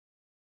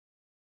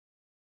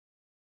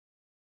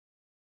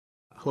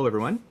Hello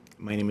everyone,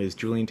 my name is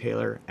Julian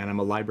Taylor and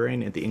I'm a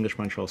librarian at the English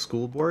Montreal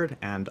School Board,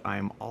 and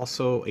I'm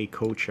also a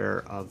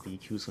co-chair of the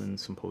QSLiN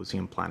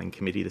Symposium Planning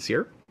Committee this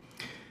year.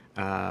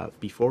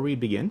 Before we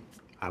begin,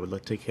 I would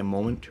like to take a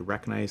moment to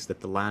recognize that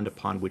the land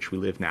upon which we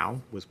live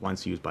now was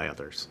once used by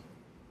others.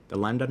 The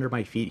land under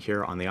my feet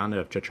here on the island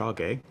of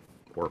Tiohtià:ke,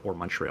 or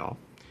Montreal,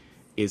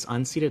 is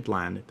unceded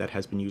land that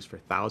has been used for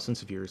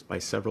thousands of years by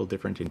several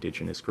different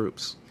indigenous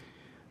groups,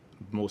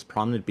 most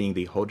prominent being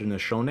the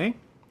Haudenosaunee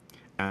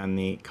and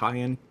the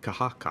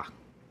Kayan-Kahaka.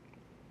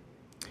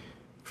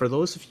 For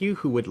those of you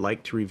who would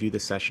like to review the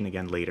session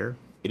again later,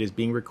 it is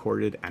being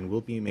recorded and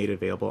will be made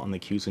available on the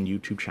QSLiN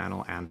YouTube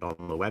channel and on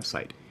the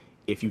website.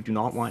 If you do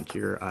not want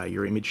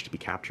your image to be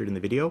captured in the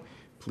video,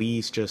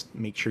 please just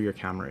make sure your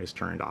camera is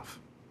turned off.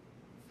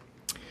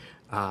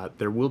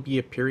 There will be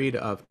a period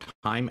of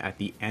time at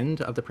the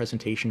end of the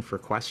presentation for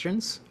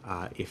questions.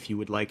 If you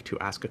would like to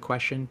ask a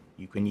question,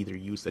 you can either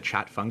use the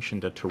chat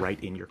function to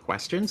write in your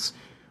questions,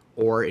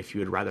 or if you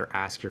would rather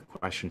ask your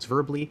questions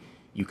verbally,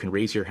 you can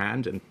raise your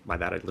hand, and by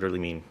that I literally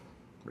mean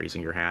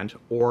raising your hand,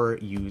 or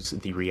use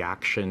the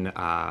reaction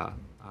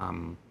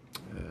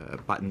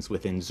buttons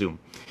within Zoom.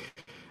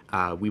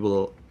 We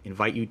will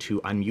invite you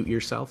to unmute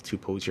yourself to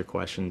pose your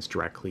questions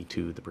directly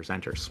to the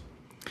presenters.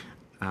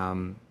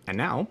 And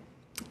now,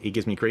 it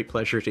gives me great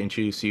pleasure to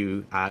introduce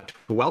you that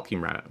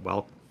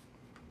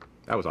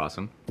was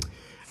awesome.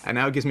 And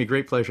now it gives me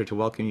great pleasure to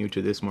welcome you to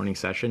this morning's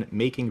session,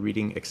 Making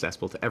Reading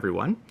Accessible to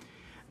Everyone.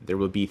 There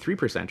will be 3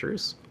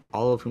 presenters,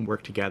 all of whom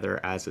work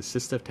together as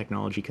assistive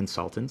technology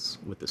consultants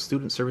with the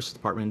Student Services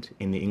Department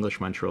in the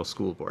English Montreal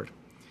School Board.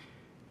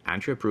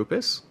 Andrea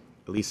Prupas,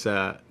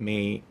 Elisa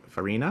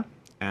Mei-Farina,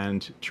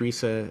 and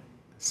Teresa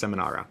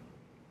Seminara.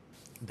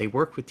 They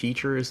work with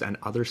teachers and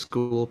other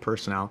school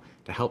personnel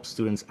to help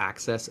students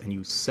access and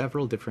use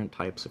several different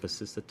types of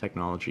assistive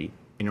technology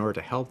in order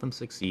to help them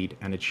succeed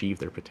and achieve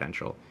their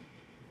potential.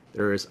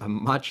 There is a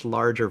much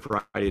larger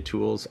variety of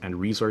tools and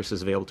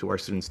resources available to our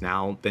students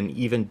now than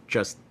even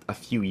just a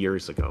few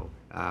years ago.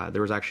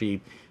 There was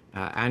actually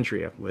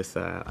Andrea with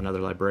another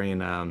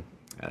librarian an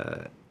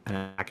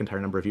entire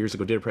number of years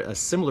ago, did a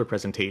similar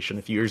presentation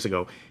a few years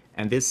ago.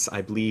 And this,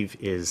 I believe,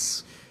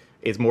 is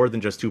more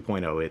than just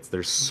 2.0.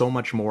 There's so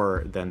much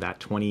more than that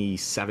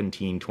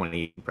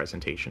 2017-20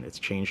 presentation. It's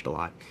changed a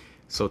lot.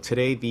 So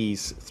today,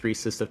 these 3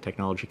 assistive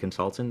technology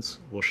consultants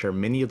will share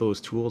many of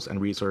those tools and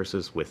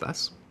resources with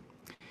us.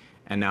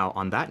 And now,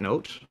 on that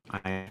note,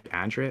 I have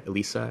Andrea,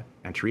 Elisa,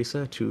 and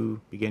Teresa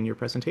to begin your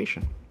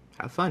presentation.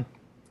 Have fun.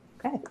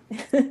 Okay.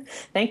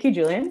 Thank you,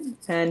 Julian.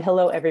 And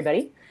hello,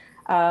 everybody.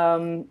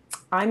 I'm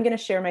going to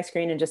share my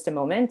screen in just a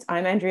moment.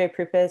 I'm Andrea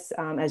Prupas.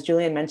 As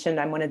Julian mentioned,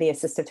 I'm one of the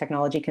assistive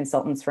technology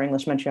consultants for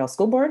English Montreal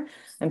School Board.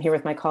 I'm here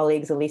with my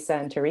colleagues, Elisa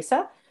and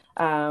Teresa.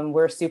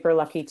 We're super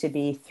lucky to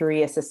be 3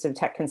 assistive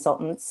tech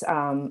consultants.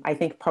 I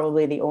think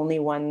probably the only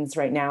ones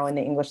right now in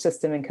the English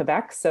system in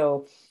Quebec.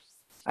 So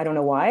I don't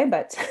know why,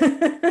 but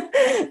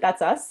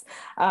that's us.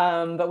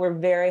 But we're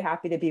very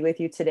happy to be with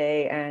you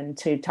today and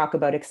to talk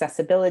about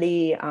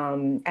accessibility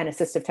and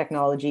assistive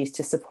technologies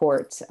to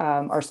support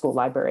our school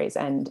libraries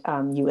and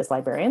you as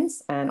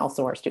librarians and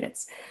also our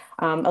students.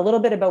 A little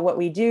bit about what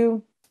we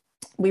do.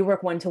 We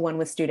work one-to-one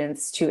with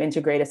students to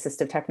integrate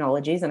assistive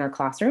technologies in our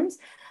classrooms.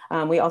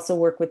 We also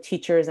work with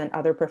teachers and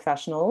other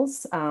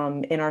professionals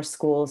in our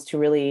schools to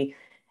really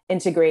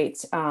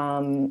integrate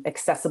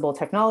accessible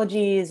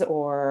technologies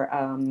or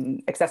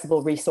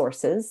accessible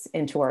resources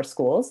into our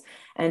schools.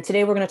 And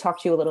today we're going to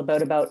talk to you a little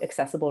bit about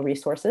accessible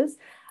resources.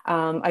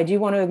 I do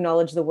want to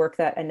acknowledge the work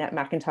that Annette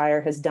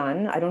McIntyre has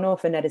done. I don't know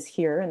if Annette is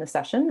here in the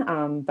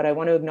session, but I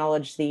want to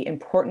acknowledge the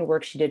important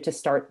work she did to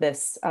start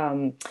this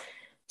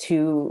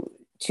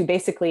to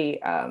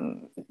basically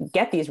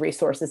get these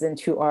resources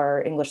into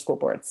our English school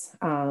boards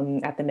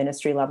at the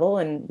ministry level.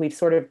 And we've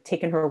sort of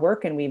taken her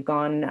work and we've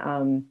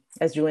gone,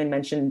 as Julian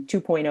mentioned,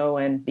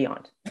 2.0 and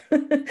beyond.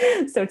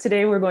 So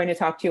today we're going to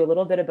talk to you a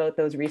little bit about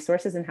those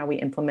resources and how we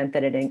implement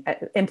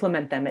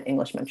them at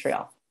English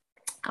Montreal.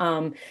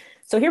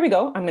 So here we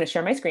go. I'm going to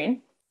share my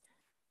screen.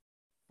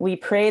 We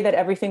pray that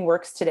everything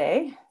works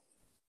today.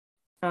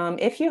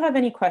 If you have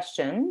any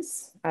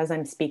questions as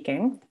I'm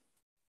speaking,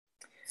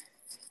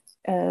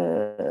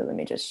 let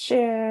me just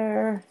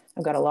share.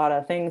 I've got a lot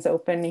of things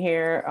open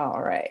here.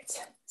 All right.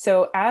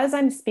 So as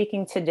I'm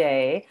speaking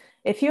today,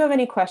 if you have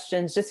any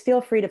questions, just feel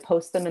free to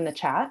post them in the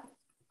chat.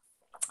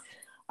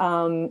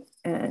 And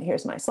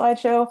here's my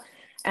slideshow.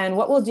 And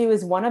what we'll do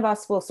is one of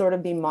us will sort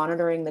of be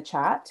monitoring the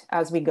chat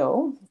as we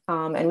go.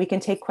 And we can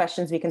take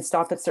questions. We can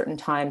stop at certain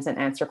times and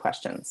answer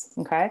questions.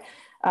 Okay.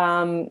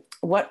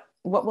 What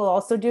we'll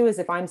also do is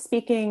if I'm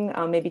speaking,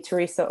 maybe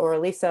Teresa or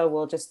Elisa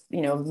will just,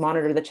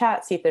 monitor the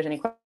chat, see if there's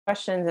any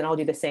questions, and I'll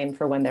do the same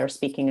for when they're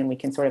speaking, and we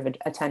can sort of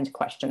attend to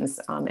questions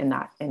in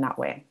that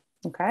way.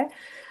 Okay.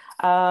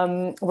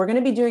 We're going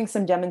to be doing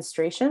some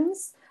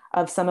demonstrations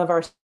of some of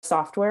our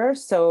software.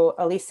 So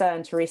Elisa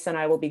and Teresa and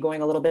I will be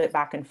going a little bit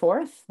back and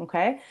forth.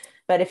 Okay.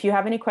 But if you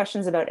have any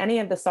questions about any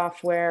of the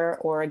software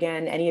or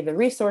again, any of the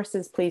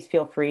resources, please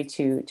feel free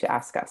to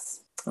ask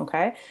us.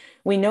 Okay.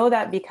 We know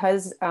that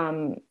because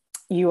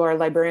you are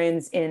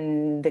librarians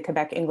in the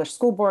Quebec English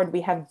School Board,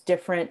 we have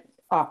different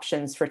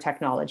options for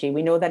technology.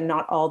 We know that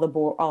not all the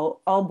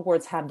all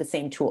boards have the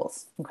same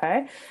tools.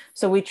 Okay.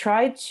 So we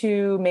tried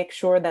to make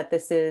sure that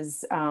this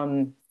is,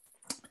 I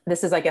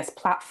guess,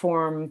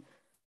 platform,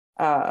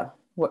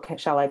 what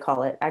shall I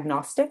call it?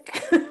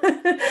 Agnostic,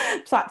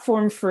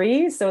 platform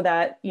free, so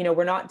that, you know,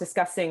 we're not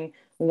discussing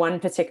one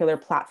particular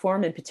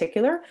platform in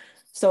particular.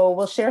 So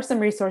we'll share some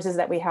resources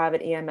that we have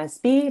at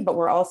EMSB, but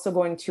we're also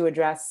going to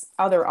address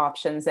other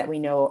options that we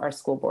know our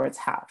school boards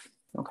have.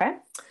 Okay,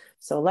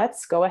 so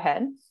let's go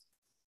ahead,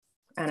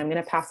 and I'm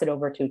going to pass it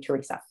over to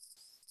Teresa.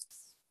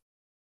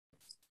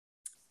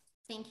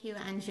 Thank you,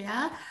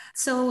 Andrea.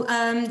 So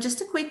just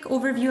a quick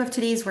overview of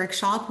today's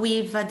workshop.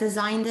 We've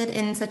designed it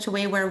in such a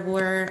way where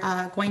we're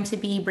going to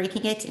be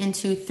breaking it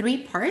into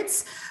 3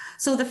 parts.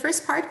 So the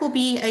first part will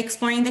be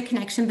exploring the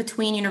connection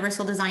between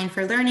universal design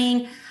for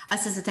learning,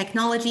 assistive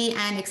technology,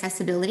 and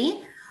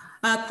accessibility.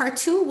 Part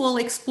 2 will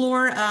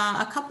explore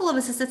a couple of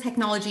assistive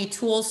technology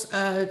tools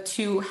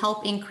to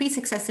help increase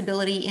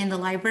accessibility in the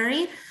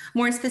library.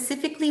 More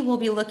specifically, we'll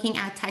be looking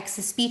at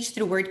text-to-speech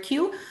through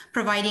WordQ,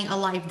 providing a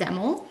live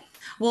demo.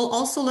 We'll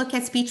also look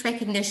at speech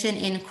recognition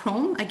in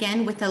Chrome,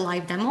 again, with a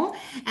live demo.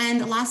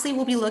 And lastly,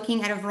 we'll be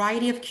looking at a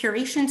variety of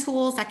curation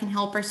tools that can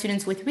help our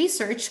students with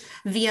research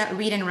via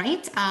read and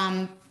write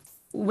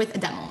with a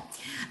demo.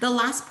 The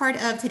last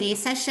part of today's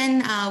session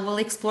will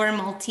explore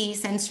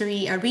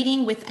multisensory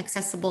reading with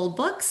accessible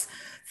books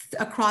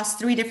across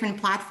 3 different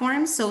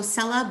platforms, so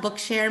CELA,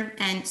 Bookshare,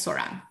 and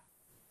Sora.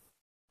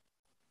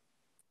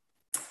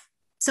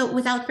 So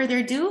without further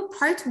ado,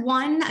 part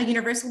 1, a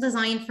universal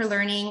design for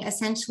learning,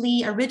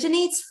 essentially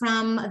originates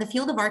from the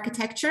field of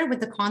architecture with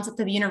the concept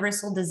of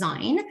universal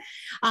design,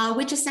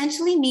 which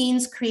essentially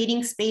means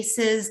creating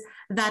spaces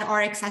that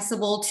are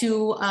accessible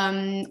to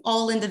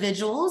all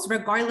individuals,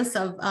 regardless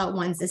of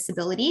one's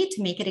disability,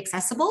 to make it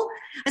accessible,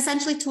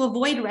 essentially to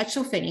avoid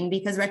retrofitting,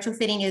 because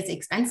retrofitting is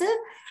expensive,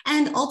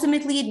 and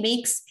ultimately it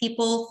makes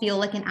people feel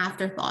like an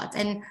afterthought,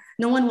 and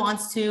no one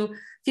wants to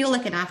feel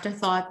like an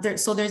afterthought.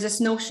 So there's this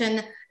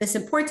notion, this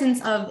importance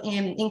of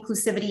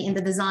inclusivity in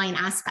the design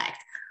aspect.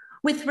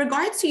 With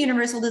regards to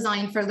universal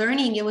design for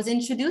learning, it was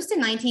introduced in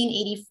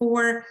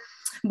 1984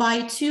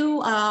 by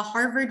 2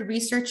 Harvard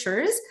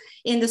researchers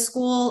in the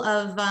School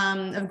of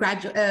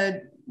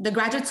the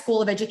Graduate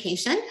School of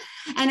Education.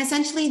 And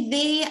essentially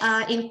they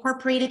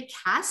incorporated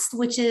CAST,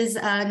 which is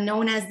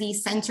known as the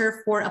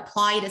Center for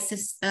Applied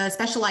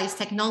Specialized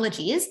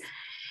Technologies.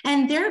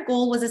 And their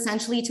goal was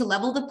essentially to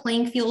level the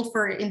playing field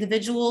for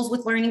individuals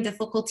with learning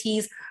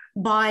difficulties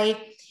by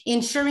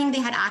ensuring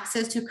they had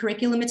access to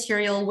curriculum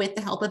material with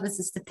the help of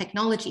assistive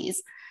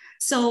technologies.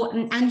 So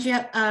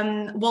Andrea,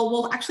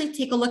 we'll actually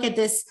take a look at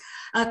this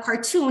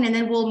cartoon, and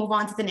then we'll move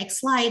on to the next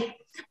slide.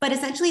 But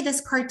essentially this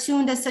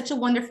cartoon does such a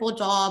wonderful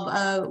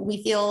job,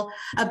 we feel,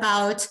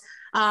 about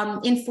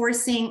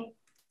reinforcing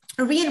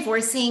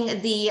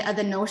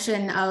the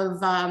notion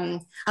of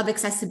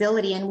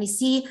accessibility. And we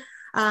see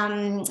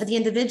the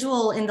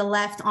individual in the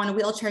left on a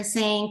wheelchair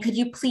saying, "Could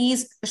you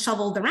please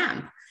shovel the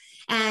ramp?"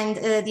 And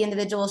the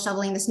individual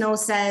shoveling the snow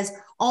says,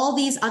 "All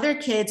these other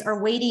kids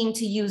are waiting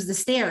to use the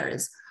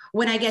stairs.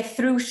 When I get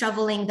through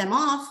shoveling them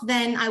off,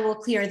 then I will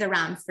clear the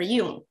ramp for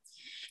you."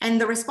 And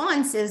the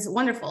response is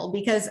wonderful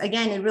because,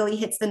 again, it really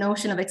hits the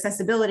notion of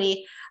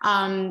accessibility.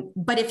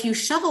 But if you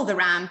shovel the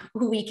ramp,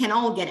 we can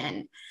all get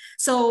in.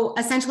 So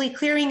essentially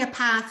clearing a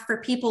path for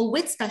people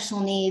with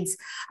special needs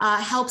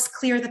helps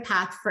clear the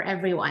path for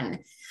everyone.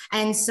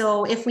 And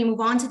so if we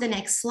move on to the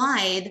next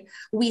slide,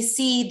 we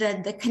see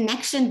that the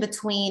connection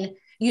between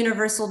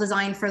universal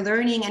design for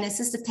learning and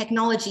assistive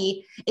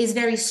technology is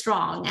very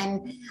strong.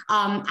 And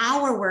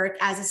our work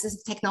as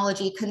assistive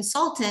technology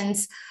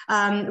consultants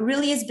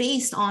really is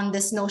based on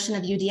this notion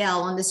of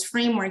UDL, on this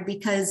framework,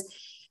 because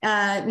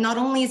not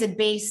only is it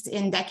based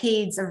in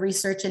decades of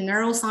research in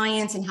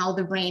neuroscience and how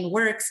the brain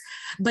works,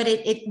 but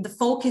the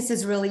focus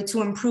is really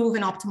to improve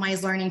and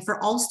optimize learning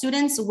for all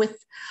students with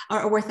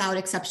or without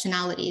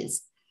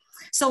exceptionalities.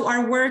 So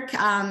our work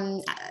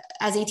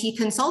as AT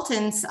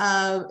consultants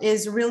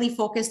is really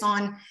focused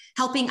on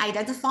helping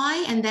identify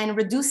and then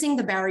reducing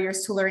the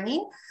barriers to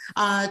learning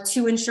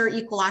to ensure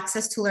equal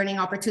access to learning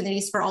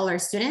opportunities for all our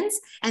students.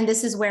 And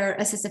this is where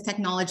assistive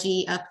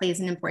technology plays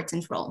an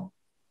important role.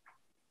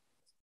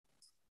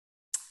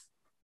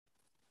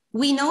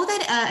 We know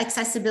that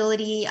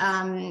accessibility,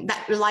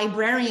 that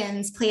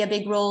librarians play a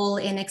big role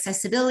in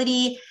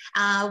accessibility.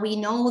 We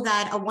know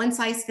that a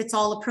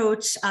one-size-fits-all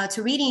approach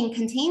to reading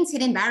contains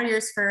hidden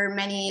barriers for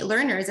many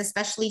learners,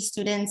 especially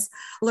students,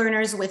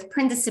 learners with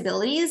print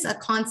disabilities, a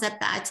concept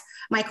that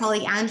my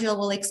colleague Andrea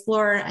will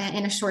explore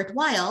in a short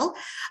while.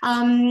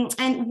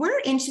 And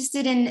we're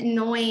interested in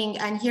knowing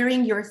and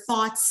hearing your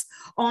thoughts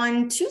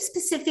on 2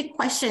 specific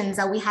questions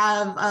that we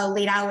have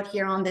laid out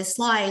here on this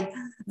slide.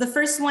 The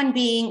first one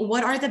being,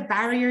 what are the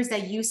barriers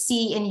that you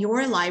see in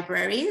your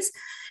libraries?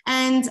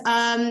 And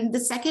the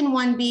second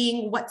one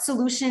being, what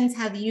solutions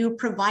have you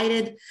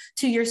provided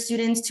to your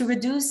students to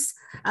reduce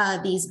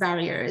these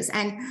barriers.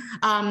 And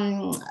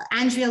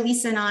Andrea,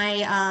 Lisa, and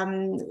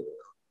I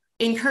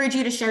encourage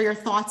you to share your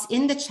thoughts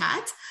in the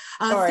chat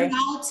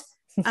throughout.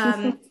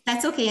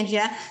 That's okay,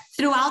 Andrea,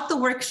 throughout the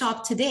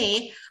workshop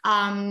today,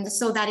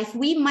 so that if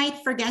we might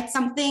forget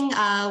something,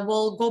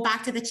 we'll go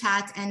back to the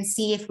chat and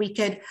see if we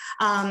could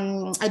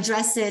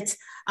address it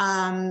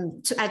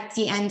at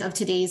the end of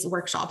today's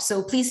workshop.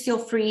 So please feel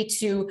free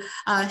to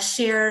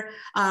share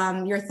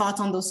your thoughts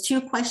on those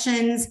two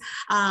questions,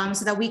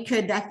 so that we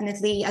could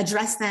definitely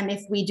address them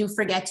if we do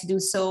forget to do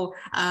so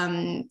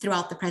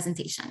throughout the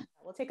presentation.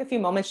 We'll take a few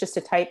moments just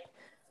to type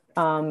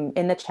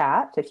in the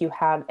chat if you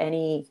have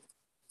any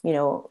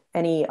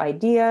any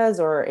ideas,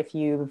 or if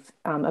you've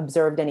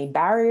observed any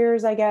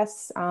barriers, I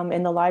guess,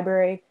 in the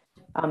library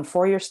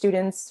for your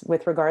students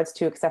with regards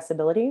to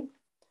accessibility.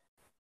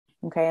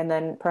 Okay, and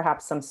then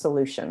perhaps some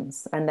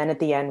solutions. And then at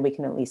the end, we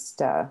can at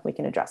least, we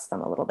can address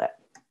them a little bit.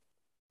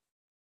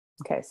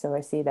 Okay, so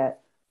I see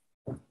that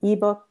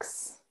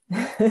ebooks,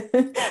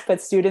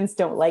 but students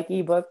don't like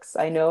ebooks.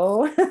 I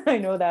know, I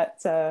know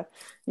that,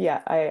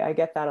 yeah, I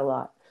get that a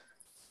lot.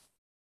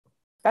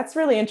 That's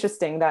really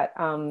interesting that,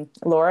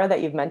 Laura,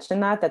 that you've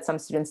mentioned that some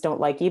students don't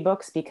like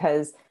ebooks,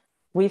 because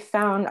we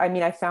found,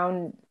 I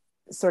found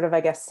sort of,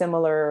 I guess,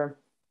 similar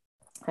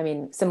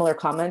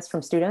comments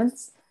from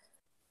students.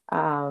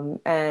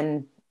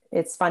 And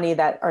it's funny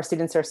that our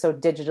students are so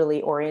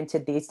digitally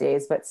oriented these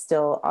days, but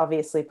still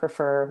obviously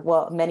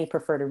many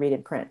prefer to read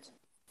in print.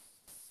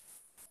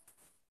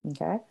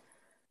 Okay,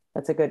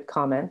 that's a good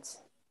comment.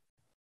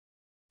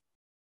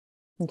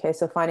 Okay,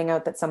 so finding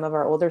out that some of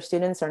our older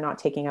students are not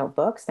taking out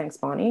books. Thanks,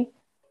 Bonnie.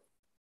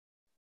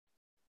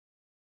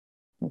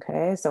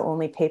 Okay, so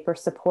only paper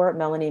support.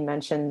 Melanie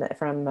mentioned that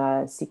from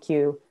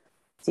CQSB.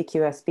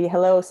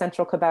 Hello,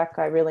 Central Quebec.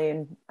 I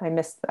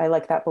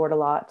like that board a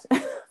lot.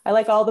 I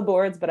like all the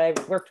boards, but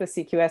I've worked with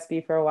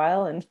CQSB for a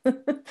while, and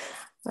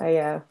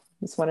I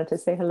just wanted to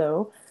say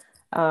hello.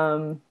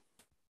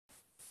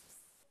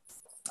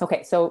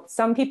 Okay, so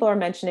some people are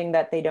mentioning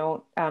that they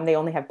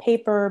only have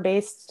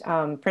paper-based,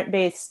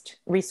 print-based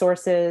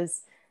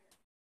resources.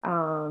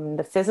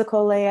 The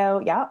physical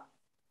layout, yeah.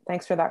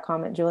 Thanks for that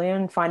comment,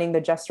 Julian. Finding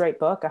the just right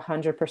book,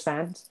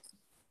 100%.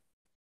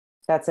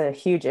 That's a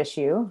huge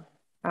issue,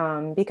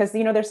 because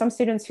there's some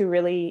students who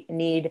really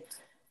need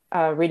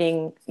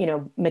reading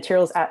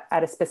materials at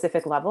a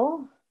specific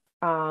level,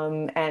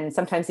 and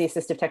sometimes the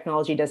assistive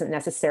technology doesn't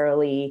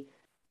necessarily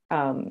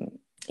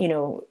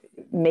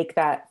make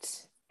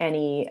that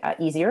any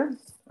easier.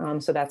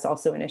 So that's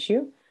also an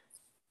issue.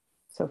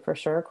 So for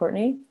sure,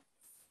 Courtney.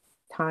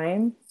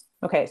 Time.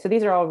 Okay, so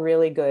these are all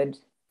really good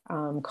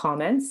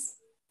comments.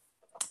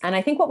 And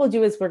I think what we'll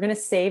do is we're going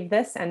to save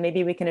this, and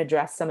maybe we can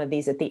address some of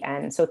these at the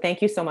end. So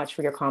thank you so much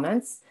for your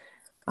comments.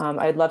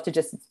 I'd love to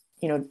just,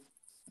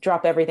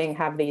 drop everything,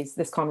 have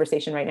this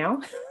conversation right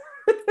now,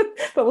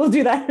 but we'll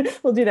do that.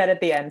 We'll do that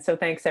at the end. So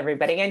thanks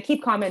everybody, and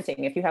keep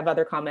commenting. If you have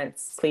other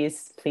comments,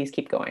 please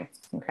keep going.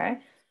 Okay.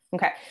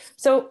 Okay.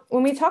 So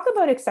when we talk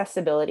about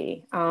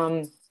accessibility,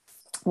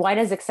 why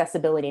does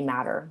accessibility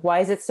matter? Why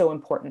is it so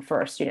important for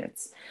our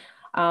students?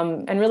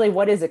 And really,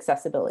 what is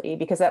accessibility?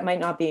 Because that might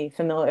not be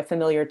a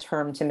familiar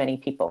term to many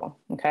people,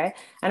 okay?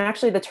 And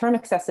actually, the term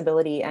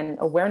accessibility and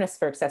awareness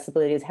for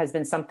accessibility has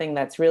been something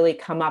that's really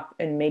come up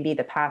in maybe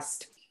the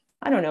past,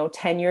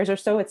 10 years or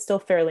so. It's still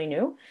fairly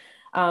new.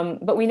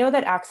 But we know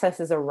that access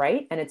is a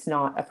right and it's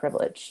not a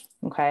privilege,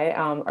 okay?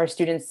 Our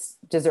students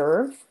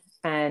deserve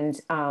and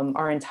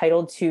are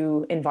entitled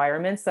to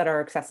environments that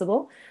are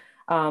accessible.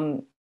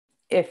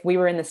 If we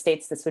were in the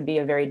States, this would be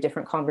a very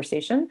different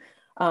conversation.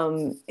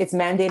 It's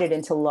mandated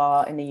into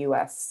law in the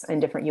US,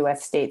 in different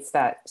US states,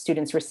 that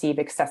students receive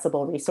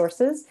accessible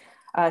resources.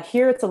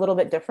 Here, it's a little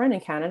bit different in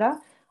Canada,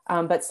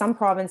 but some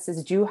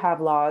provinces do have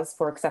laws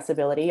for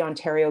accessibility,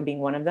 Ontario being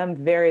one of them,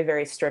 very,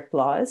 very strict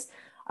laws.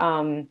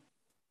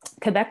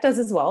 Quebec does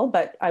as well,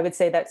 but I would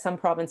say that some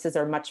provinces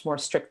are much more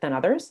strict than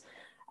others.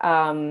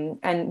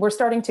 And we're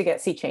starting to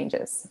see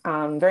changes,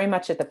 very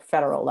much at the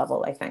federal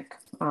level, I think,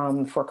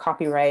 for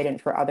copyright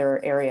and for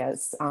other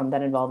areas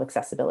that involve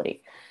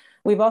accessibility.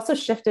 We've also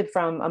shifted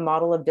from a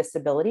model of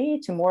disability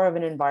to more of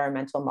an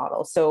environmental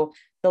model. So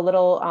the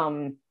little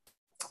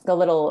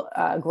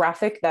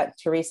graphic that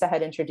Teresa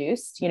had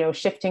introduced,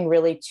 shifting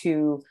really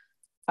to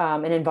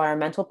an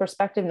environmental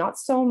perspective, not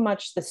so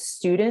much the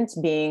student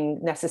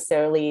being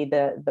necessarily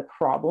the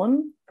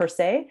problem per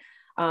se.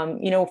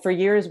 For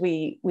years,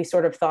 we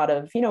sort of thought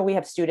of, we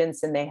have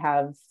students and they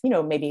have,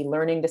 maybe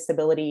learning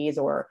disabilities,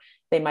 or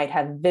they might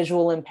have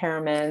visual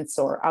impairments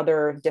or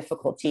other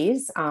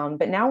difficulties.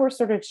 But now we're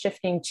sort of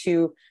shifting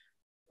to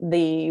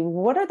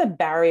what are the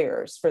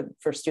barriers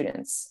for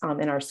students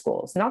in our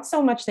schools? Not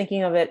so much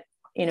thinking of it,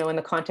 in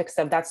the context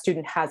of that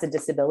student has a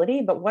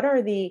disability, but what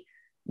are the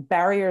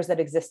barriers that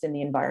exist in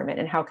the environment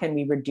and how can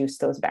we reduce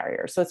those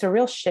barriers? So it's a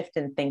real shift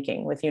in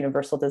thinking with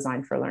universal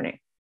design for learning.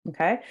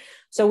 Okay,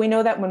 so we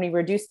know that when we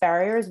reduce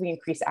barriers, we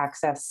increase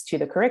access to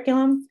the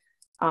curriculum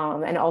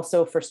and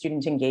also for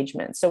student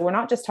engagement. So we're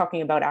not just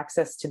talking about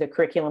access to the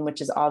curriculum,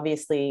 which is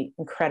obviously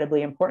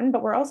incredibly important,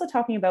 but we're also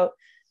talking about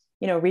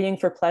reading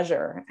for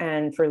pleasure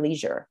and for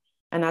leisure.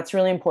 And that's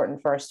really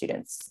important for our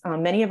students.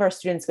 Many of our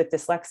students with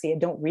dyslexia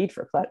don't read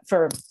for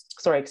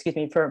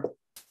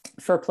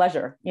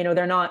pleasure.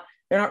 They're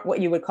not what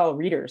you would call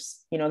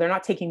readers. They're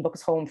not taking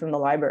books home from the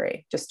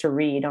library just to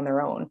read on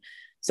their own.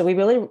 So we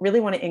really,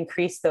 really want to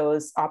increase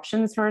those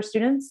options for our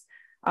students.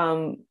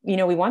 We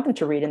want them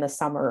to read in the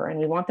summer, and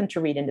we want them to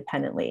read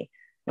independently,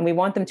 and we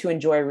want them to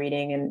enjoy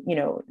reading and,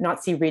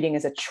 not see reading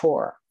as a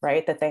chore,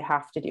 right, that they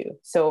have to do.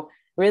 So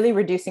really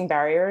reducing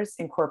barriers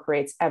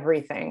incorporates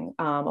everything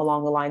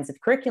along the lines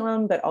of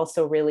curriculum, but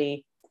also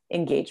really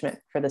engagement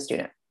for the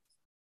student.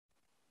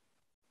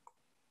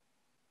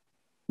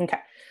 Okay,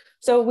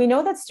 so we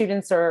know that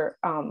students are,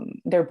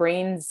 their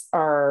brains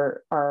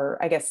are,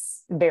 I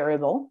guess,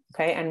 variable,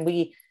 okay? And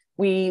we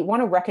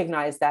want to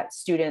recognize that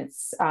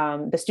students,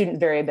 the student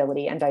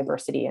variability and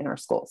diversity in our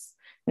schools.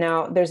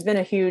 Now, there's been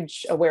a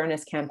huge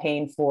awareness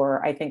campaign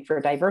for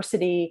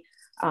diversity,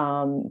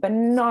 but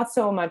not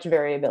so much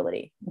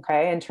variability,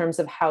 okay, in terms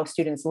of how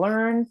students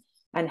learn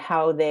and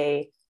how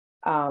they,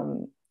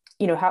 how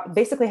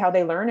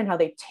they learn and how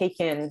they take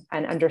in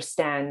and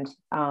understand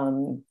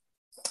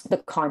the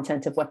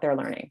content of what they're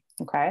learning,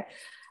 okay?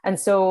 And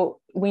so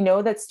we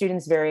know that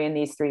students vary in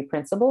these three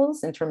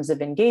principles in terms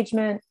of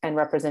engagement and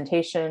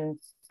representation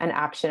and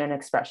action and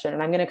expression.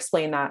 And I'm going to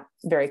explain that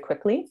very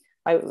quickly.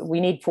 We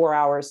need 4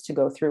 hours to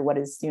go through what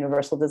is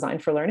universal design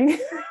for learning,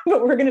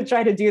 but we're going to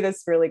try to do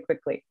this really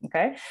quickly,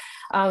 okay?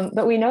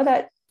 But we know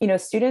that,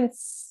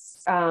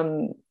 students,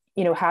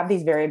 have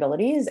these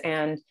variabilities,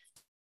 and,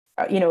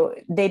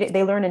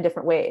 they learn in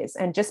different ways.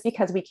 And just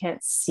because we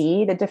can't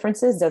see the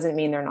differences doesn't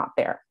mean they're not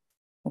there,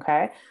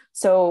 okay?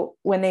 So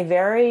when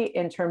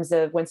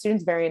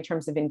students vary in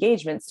terms of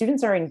engagement,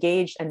 students are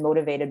engaged and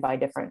motivated by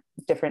different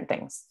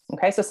things,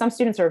 okay? So some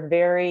students are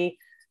very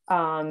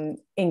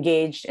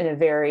engaged in a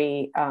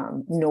very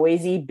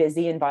noisy,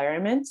 busy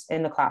environment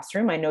in the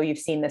classroom. I know you've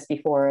seen this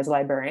before as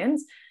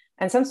librarians.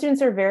 And some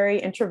students are very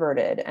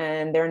introverted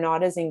and they're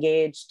not as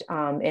engaged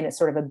in a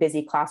sort of a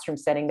busy classroom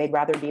setting. They'd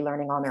rather be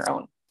learning on their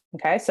own.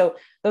 Okay, so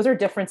those are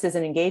differences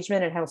in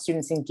engagement and how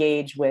students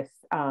engage with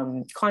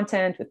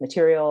content, with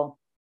material,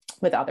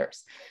 with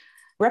others.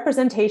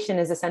 Representation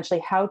is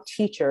essentially how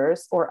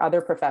teachers or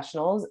other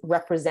professionals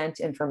represent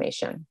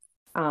information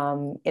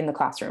in the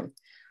classroom.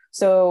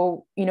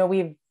 So,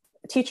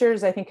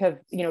 teachers, I think, have,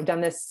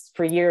 done this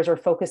for years or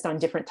focused on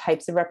different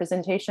types of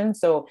representation.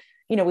 So,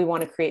 we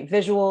want to create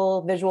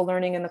visual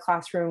learning in the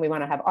classroom. We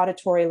want to have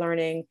auditory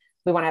learning.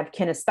 We want to have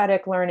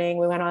kinesthetic learning.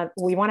 We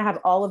want to have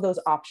all of those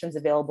options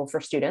available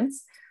for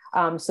students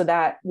so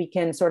that we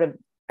can sort of,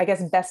 I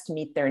guess, best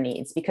meet their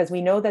needs, because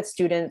we know that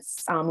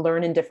students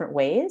learn in different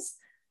ways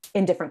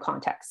in different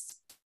contexts.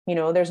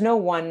 There's no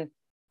one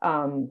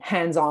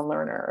hands-on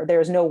learner.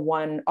 There's no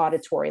one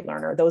auditory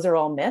learner. Those are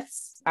all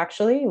myths,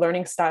 actually.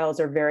 Learning styles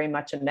are very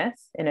much a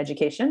myth in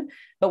education.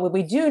 But what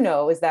we do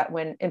know is that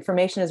when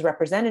information is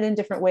represented in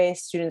different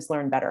ways, students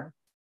learn better,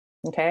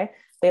 okay?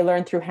 They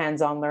learn through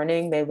hands-on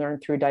learning. They learn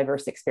through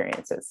diverse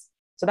experiences.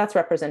 So that's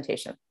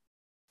representation.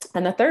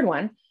 And the third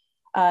one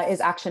is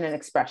action and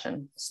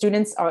expression.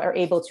 Students are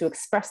able to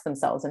express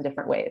themselves in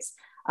different ways.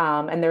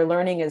 And their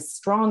learning is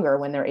stronger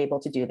when they're able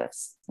to do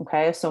this,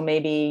 okay? So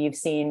maybe you've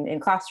seen in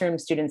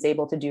classrooms, students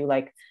able to do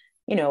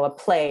a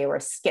play or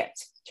a skit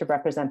to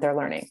represent their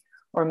learning.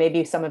 Or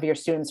maybe some of your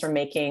students are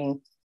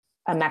making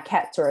a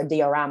maquette or a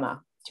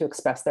diorama to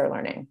express their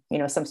learning.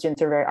 Some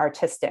students are very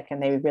artistic and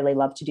they really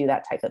love to do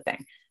that type of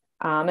thing.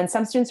 And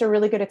some students are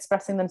really good at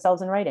expressing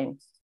themselves in writing,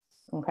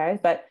 okay?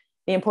 But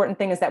the important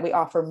thing is that we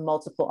offer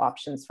multiple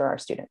options for our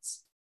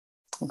students,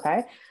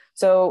 okay?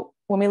 So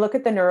when we look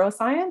at the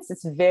neuroscience,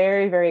 it's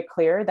very, very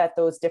clear that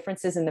those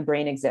differences in the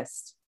brain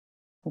exist,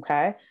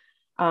 okay?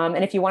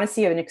 And if you want to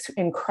see an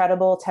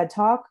incredible TED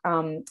Talk,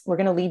 we're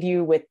going to leave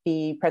you with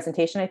the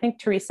presentation. I think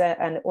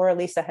Teresa or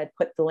Elisa had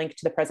put the link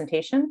to the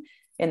presentation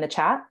in the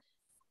chat.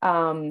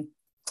 And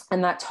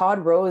that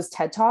Todd Rose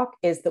TED Talk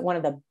is one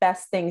of the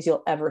best things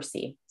you'll ever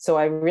see. So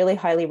I really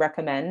highly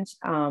recommend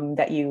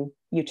that you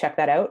check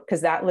that out,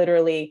 because that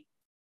literally,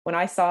 when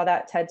I saw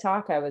that TED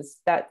Talk,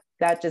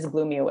 that just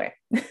blew me away.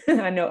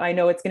 I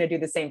know it's going to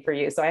do the same for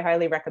you. So I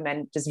highly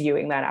recommend just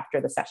viewing that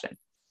after the session.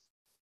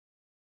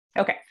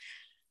 Okay,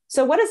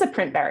 so what is a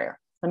print barrier?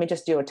 Let me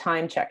just do a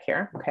time check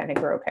here. Okay, I think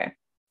we're okay.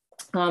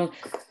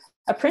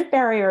 A print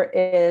barrier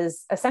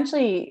is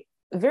essentially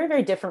very,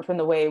 very different from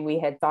the way we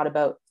had thought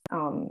about,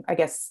 I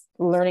guess,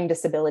 learning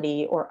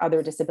disability or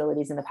other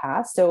disabilities in the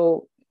past.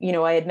 So,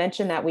 I had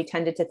mentioned that we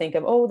tended to think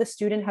of, oh, the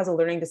student has a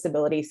learning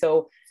disability,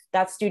 so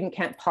that student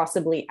can't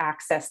possibly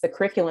access the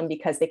curriculum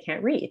because they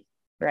can't read,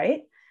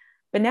 right?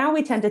 But now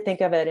we tend to think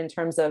of it in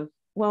terms of,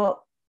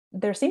 well,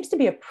 there seems to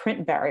be a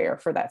print barrier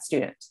for that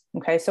student,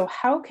 okay? So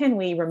how can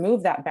we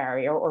remove that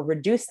barrier or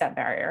reduce that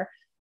barrier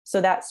so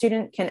that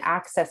student can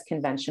access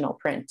conventional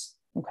print,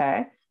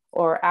 okay?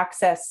 Or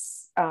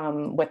access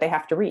what they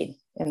have to read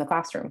in the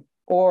classroom,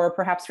 or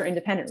perhaps for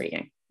independent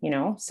reading,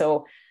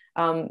 So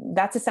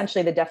that's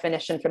essentially the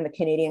definition from the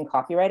Canadian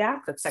Copyright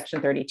Act of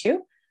Section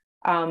 32.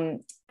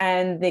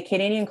 And the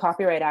Canadian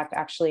Copyright Act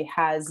actually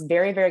has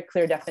very, very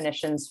clear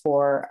definitions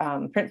for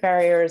print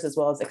barriers as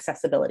well as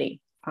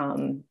accessibility,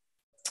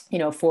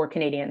 for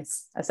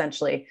Canadians,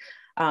 essentially,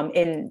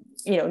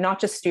 not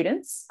just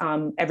students,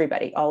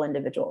 everybody, all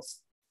individuals.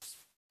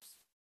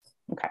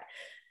 Okay.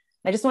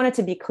 I just wanted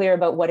to be clear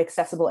about what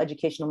accessible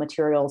educational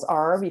materials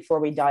are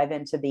before we dive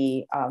into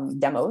the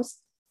demos.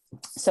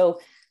 So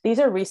these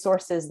are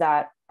resources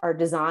that are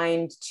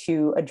designed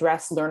to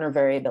address learner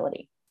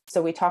variability.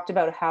 So we talked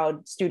about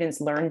how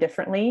students learn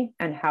differently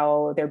and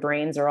how their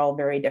brains are all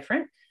very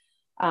different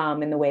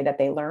in the way that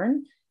they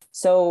learn.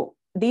 So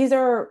these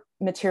are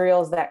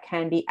materials that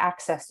can be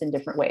accessed in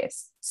different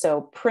ways.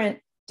 So print,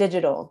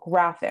 digital,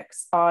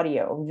 graphics,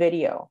 audio,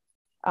 video.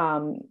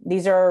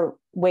 These are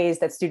ways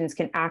that students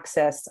can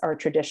access our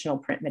traditional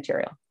print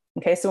material.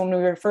 Okay, so when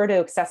we refer to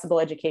accessible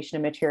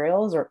education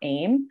materials, or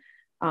AIM,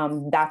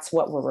 that's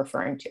what we're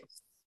referring to.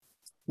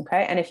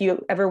 Okay, and if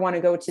you ever want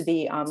to go to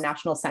the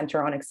National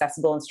Center on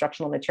Accessible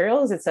Instructional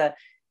Materials, it's a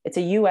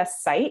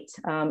US site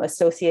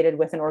associated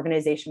with an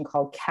organization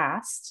called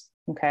CAST.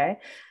 Okay,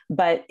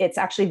 but it's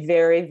actually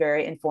very,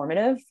 very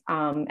informative,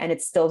 and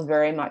it still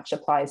very much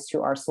applies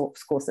to our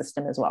school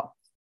system as well.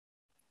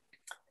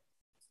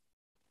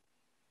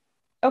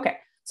 Okay,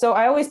 so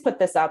I always put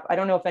this up. I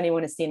don't know if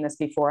anyone has seen this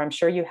before. I'm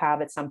sure you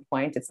have at some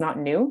point. It's not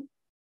new,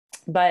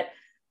 but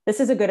this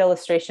is a good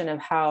illustration of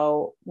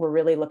how we're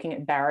really looking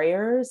at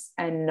barriers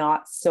and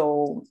not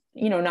so,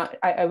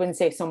 I wouldn't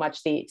say so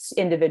much the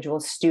individual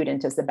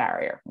student as the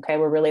barrier. Okay,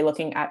 we're really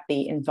looking at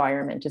the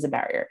environment as a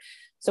barrier.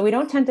 So we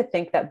don't tend to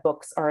think that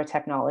books are a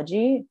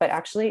technology, but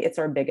actually it's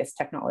our biggest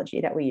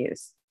technology that we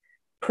use.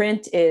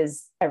 Print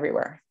is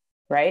everywhere,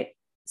 right?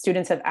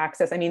 Students have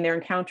access. They're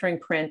encountering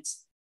print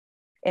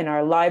in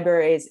our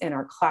libraries, in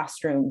our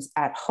classrooms,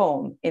 at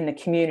home, in the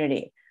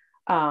community.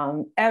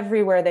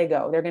 Everywhere they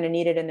go, they're going to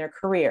need it in their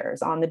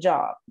careers, on the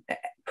job.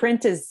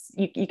 Print is,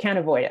 you can't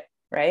avoid it,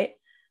 right?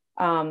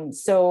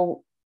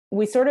 So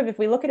if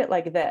we look at it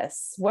like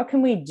this, what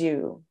can we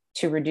do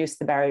to reduce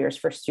the barriers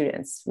for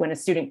students when a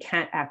student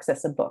can't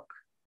access a book,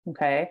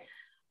 okay,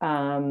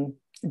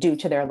 due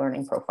to their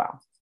learning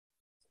profile?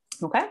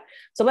 Okay,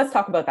 so let's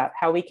talk about that,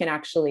 how we can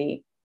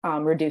actually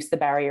reduce the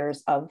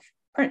barriers of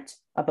print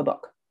of a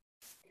book.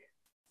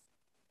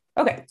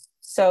 Okay,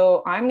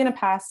 so I'm going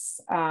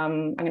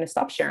to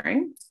stop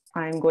sharing.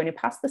 I'm going to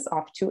pass this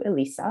off to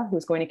Elisa,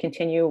 who's going to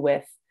continue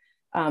with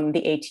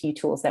the AT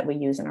tools that we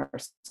use in our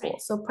school.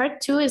 So part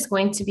 2 is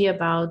going to be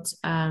about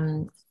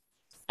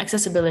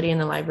accessibility in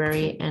the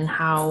library and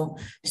how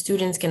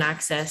students can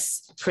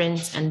access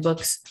print and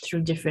books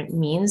through different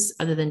means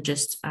other than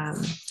just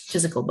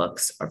physical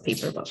books or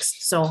paper books.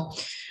 So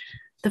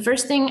the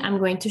first thing I'm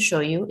going to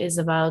show you is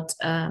about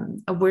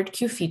a word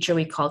queue feature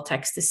we call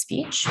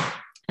text-to-speech.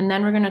 And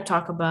then we're going to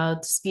talk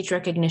about speech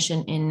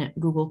recognition in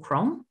Google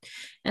Chrome.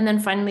 And then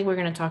finally, we're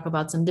going to talk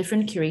about some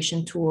different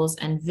curation tools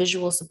and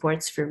visual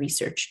supports for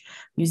research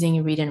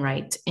using read and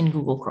write in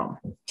Google Chrome.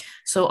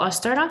 So I'll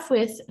start off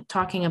with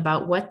talking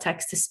about what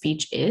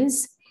text-to-speech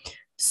is.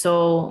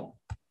 So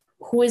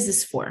who is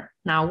this for?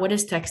 Now, what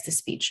is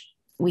text-to-speech?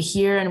 We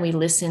hear and we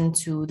listen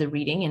to the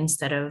reading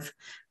instead of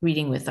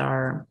reading with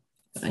our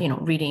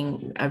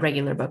reading a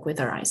regular book with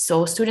our eyes.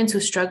 So students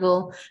who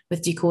struggle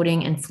with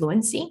decoding and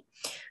fluency,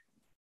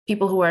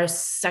 people who are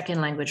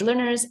second language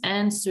learners,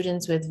 and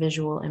students with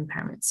visual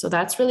impairments. So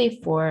that's really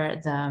for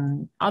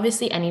the,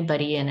 obviously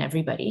anybody and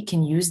everybody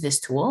can use this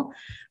tool.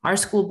 Our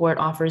school board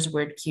offers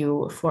word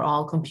queue for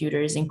all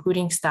computers,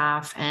 including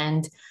staff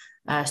and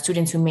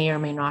students who may or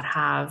may not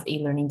have a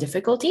learning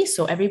difficulty.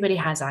 So everybody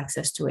has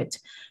access to it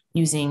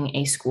using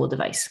a school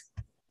device.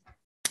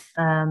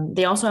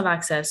 They also have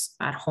access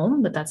at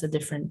home, but that's a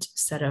different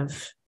set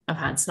of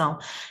hands. Now,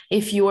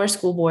 if your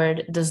school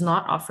board does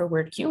not offer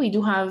word queue, we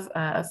do have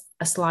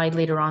a slide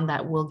later on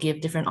that will give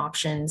different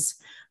options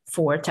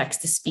for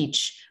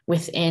text-to-speech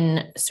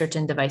within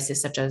certain devices,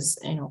 such as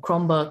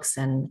Chromebooks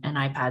and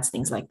iPads,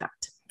 things like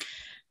that.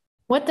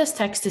 What does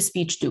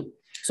text-to-speech do?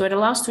 So it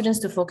allows students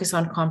to focus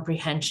on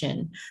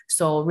comprehension.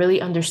 So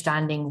really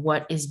understanding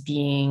what is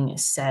being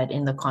said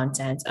in the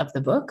content of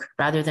the book,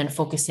 rather than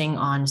focusing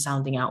on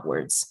sounding out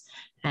words.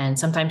 And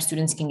sometimes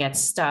students can get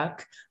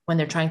stuck when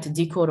they're trying to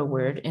decode a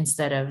word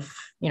instead of,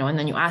 and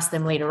then you ask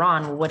them later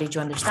on, well, what did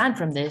you understand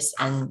from this?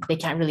 And they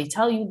can't really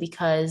tell you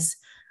because,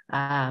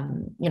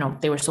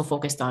 they were so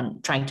focused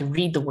on trying to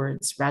read the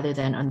words rather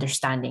than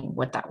understanding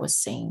what that was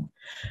saying.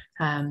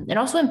 It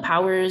also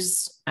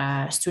empowers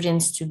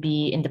students to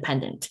be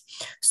independent.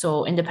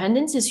 So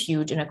independence is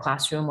huge in a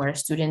classroom where a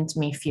student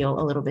may feel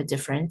a little bit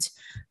different,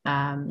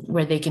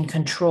 where they can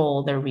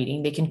control their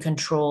reading, they can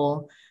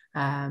control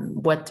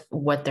what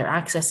they're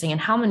accessing and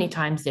how many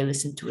times they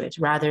listen to it,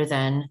 rather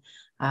than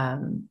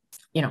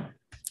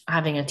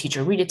having a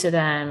teacher read it to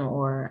them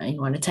or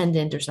an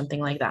attendant or something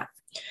like that.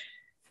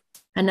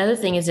 Another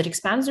thing is it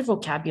expands their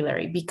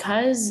vocabulary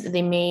because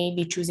they may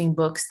be choosing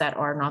books that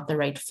are not the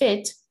right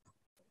fit.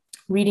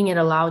 Reading it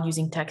aloud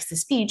using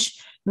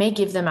text-to-speech may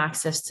give them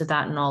access to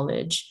that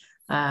knowledge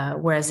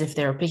Whereas if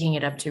they're picking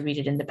it up to read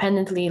it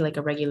independently, like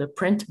a regular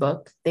print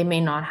book, they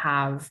may not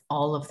have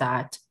all of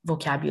that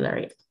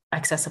vocabulary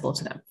accessible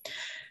to them.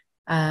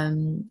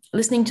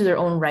 Listening to their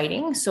own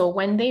writing. So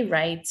when they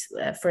write,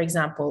 for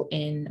example,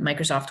 in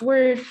Microsoft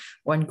Word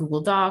or in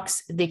Google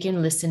Docs, they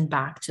can listen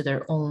back to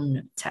their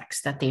own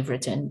text that they've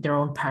written, their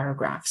own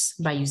paragraphs,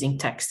 by using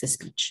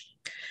text-to-speech.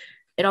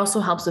 It also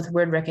helps with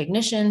word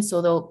recognition.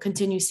 So they'll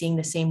continue seeing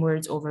the same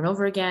words over and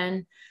over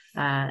again.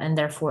 And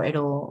therefore,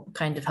 it'll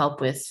kind of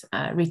help with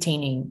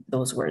retaining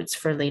those words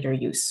for later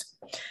use.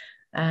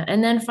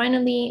 And then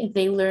finally,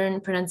 they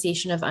learn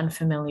pronunciation of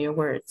unfamiliar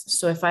words.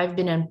 So if I've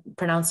been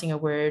pronouncing a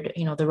word,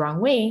 the wrong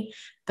way,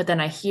 but then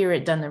I hear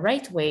it done the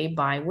right way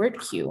by word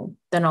cue,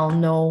 then I'll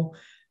know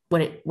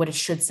what it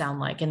should sound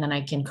like, and then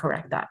I can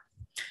correct that.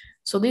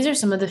 So these are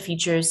some of the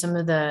features, some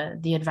of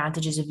the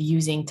advantages of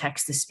using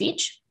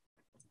text-to-speech.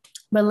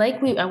 But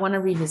I want to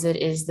revisit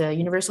is the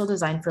universal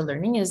design for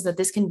learning is that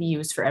this can be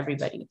used for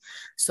everybody.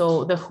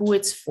 So the who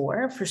it's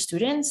for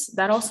students,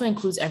 that also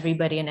includes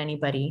everybody and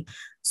anybody.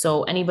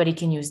 So anybody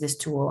can use this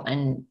tool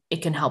and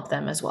it can help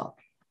them as well.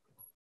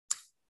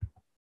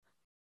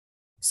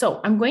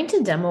 So I'm going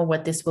to demo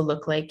what this will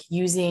look like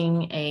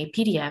using a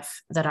PDF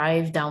that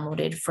I've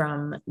downloaded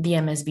from the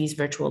MSB's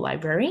virtual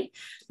library.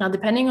 Now,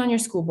 depending on your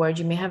school board,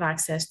 you may have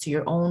access to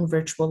your own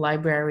virtual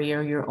library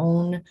or your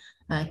own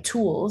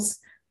tools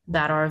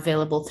that are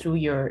available through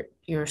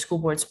your school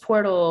board's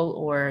portal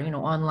or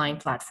online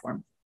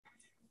platform.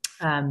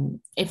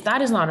 If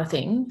that is not a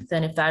thing,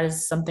 then if that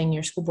is something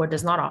your school board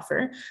does not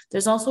offer,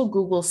 there's also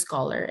Google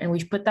Scholar, and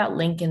we've put that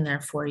link in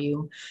there for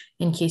you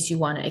in case you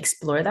want to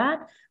explore that.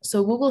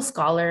 So Google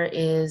Scholar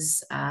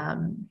is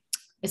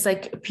it's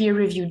like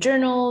peer-reviewed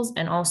journals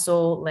and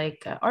also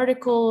like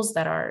articles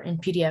that are in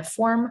PDF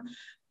form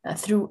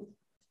through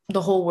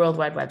the whole World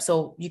Wide Web.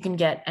 So you can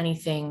get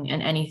anything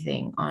and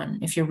anything on,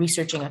 if you're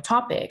researching a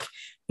topic,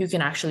 you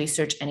can actually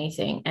search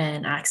anything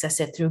and access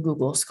it through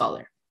Google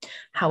Scholar.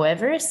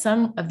 However,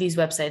 some of these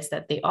websites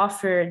that they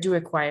offer do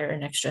require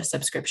an extra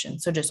subscription.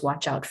 So just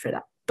watch out for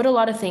that. But a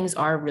lot of things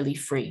are really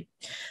free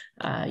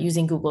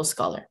using Google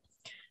Scholar.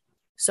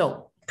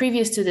 So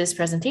previous to this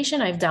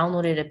presentation, I've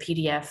downloaded a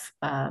PDF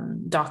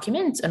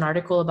document, an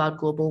article about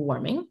global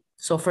warming.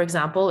 So for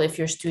example, if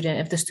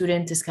the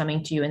student is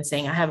coming to you and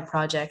saying, I have a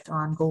project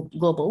on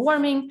global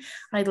warming,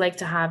 I'd like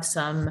to have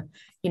some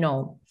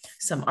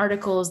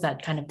articles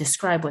that kind of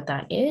describe what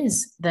that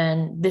is,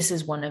 then this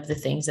is one of the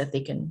things that they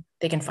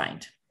can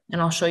find.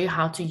 And I'll show you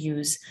how to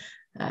use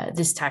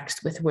this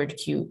text with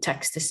WordQ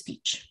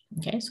text-to-speech.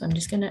 Okay, so I'm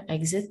just gonna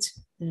exit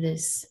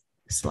this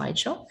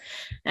slideshow.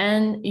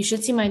 And you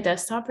should see my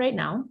desktop right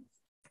now.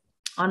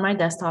 On my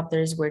desktop,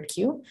 there's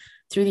WordQ.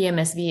 Through the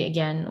MSB,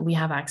 again, we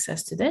have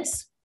access to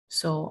this.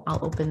 So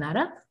I'll open that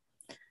up.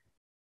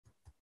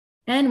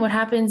 And what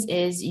happens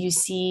is you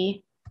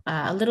see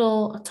a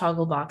little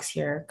toggle box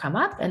here come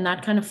up, and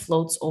that kind of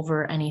floats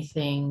over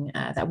anything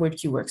that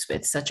WordQ works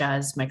with, such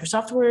as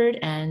Microsoft Word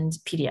and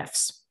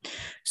PDFs.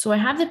 So I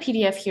have the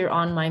PDF here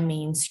on my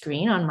main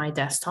screen on my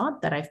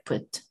desktop that I've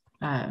put,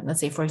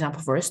 let's say, for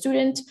example, for a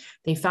student,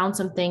 they found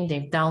something,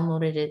 they've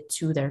downloaded it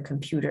to their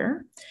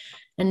computer.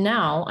 And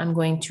now I'm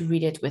going to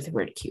read it with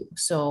WordQ.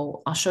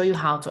 So I'll show you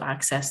how to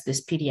access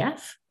this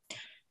PDF.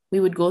 We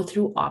would go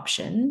through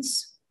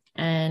options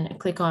and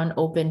click on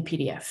open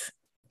PDF.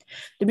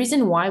 The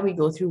reason why we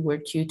go through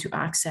WordQ to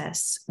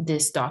access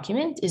this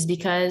document is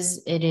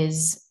because it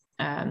is,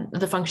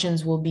 the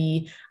functions will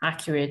be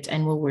accurate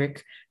and will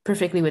work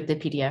perfectly with the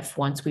PDF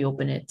once we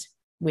open it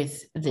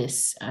with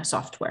this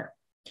software.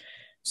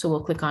 So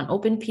we'll click on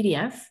open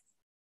PDF.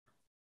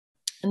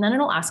 And then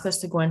it'll ask us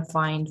to go and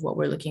find what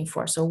we're looking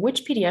for. So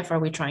which PDF are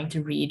we trying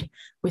to read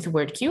with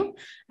WordQ?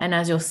 And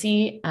as you'll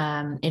see,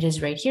 it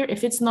is right here.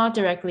 If it's not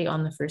directly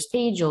on the first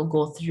page, you'll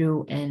go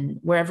through and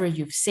wherever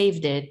you've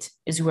saved it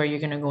is where you're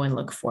going to go and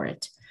look for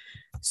it.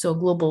 So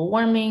global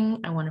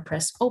warming, I want to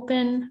press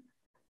open.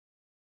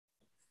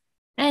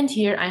 And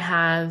here I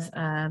have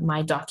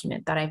my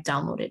document that I've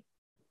downloaded.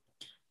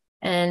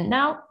 And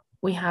now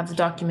we have the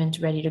document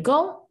ready to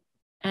go.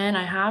 And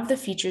I have the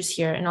features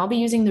here, and I'll be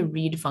using the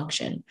read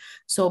function.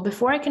 So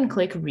before I can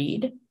click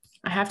read,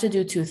 I have to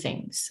do two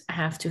things. I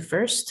have to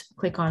first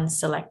click on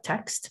select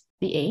text,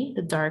 the A,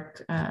 the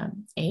dark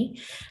A,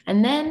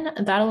 and then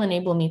that'll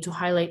enable me to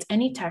highlight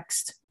any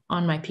text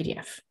on my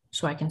PDF.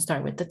 So I can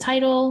start with the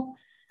title,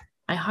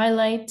 I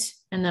highlight,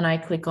 and then I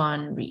click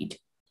on read.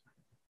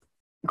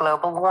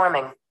 Global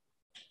warming.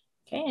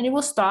 Okay, and it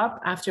will stop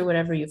after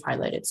whatever you've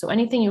highlighted. So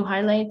anything you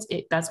highlight,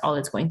 that's all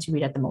it's going to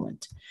read at the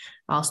moment.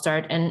 I'll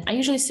start, and I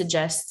usually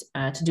suggest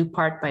to do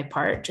part by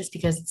part just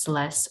because it's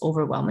less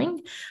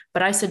overwhelming,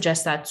 but I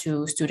suggest that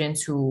to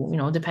students who,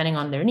 depending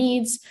on their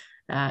needs,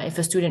 if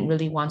a student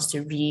really wants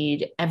to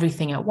read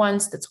everything at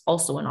once, that's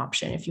also an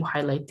option if you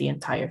highlight the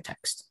entire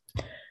text.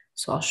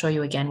 So I'll show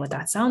you again what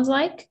that sounds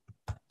like.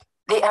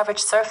 The average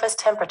surface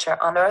temperature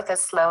on Earth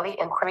is slowly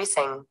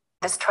increasing.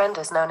 This trend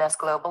is known as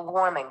global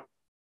warming.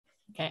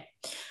 Okay,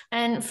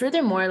 And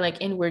furthermore,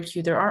 like in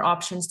WordQ, there are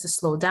options to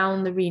slow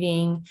down the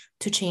reading,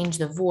 to change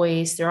the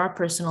voice. There are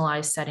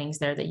personalized settings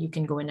there that you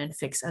can go in and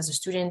fix as a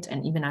student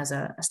and even as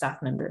a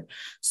staff member.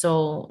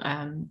 So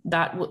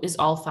that is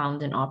all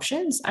found in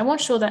options. I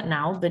won't show that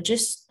now, but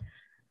just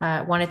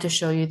wanted to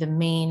show you the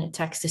main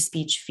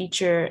text-to-speech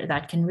feature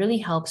that can really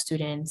help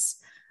students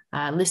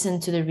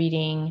listen to the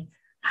reading,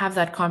 have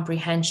that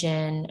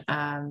comprehension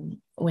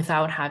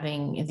without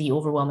having the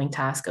overwhelming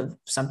task of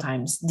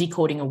sometimes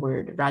decoding a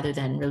word rather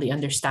than really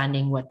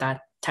understanding what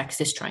that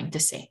text is trying to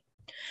say.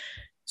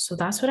 So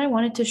that's what I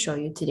wanted to show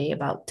you today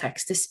about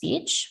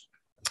text-to-speech.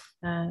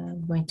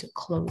 I'm going to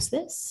close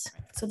this.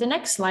 So the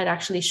next slide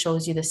actually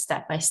shows you the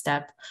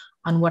step-by-step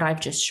on what I've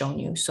just shown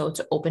you. So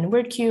to open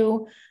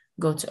WordQ,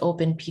 go to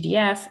open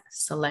PDF,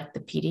 select the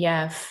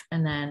PDF,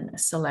 and then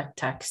select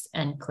text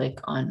and click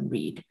on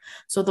read.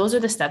 So those are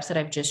the steps that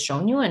I've just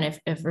shown you. And if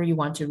ever you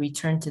want to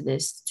return to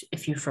this,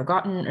 if you've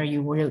forgotten or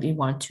you really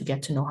want to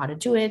get to know how to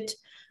do it,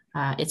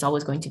 it's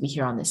always going to be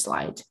here on this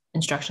slide.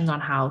 Instructions on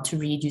how to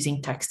read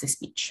using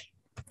text-to-speech.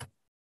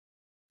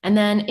 And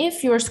then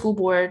if your school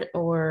board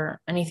or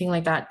anything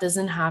like that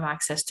doesn't have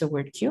access to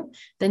WordQ,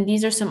 then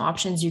these are some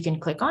options you can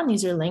click on.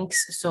 These are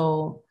links.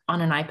 So on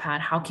an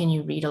iPad, how can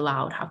you read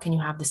aloud? How can you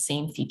have the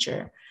same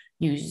feature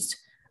used?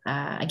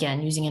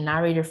 Again, using a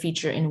narrator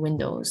feature in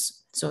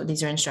Windows. So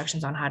these are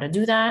instructions on how to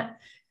do that.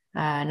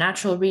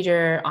 Natural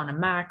reader on a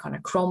Mac, on a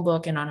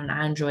Chromebook, and on an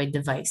Android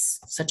device,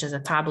 such as a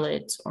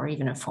tablet or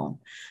even a phone.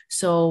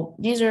 So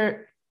these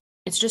are,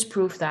 it's just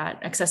proof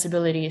that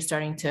accessibility is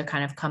starting to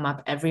kind of come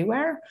up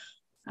everywhere.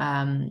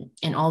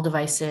 In all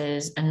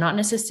devices and not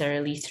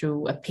necessarily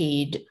through a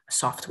paid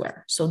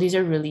software. So these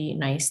are really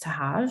nice to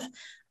have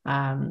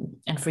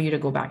and for you to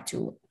go back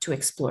to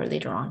explore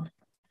later on.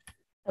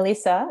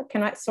 Elisa,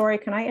 can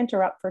I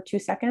interrupt for 2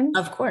 seconds?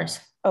 Of course.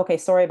 Okay,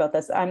 sorry about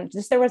this.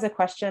 There was a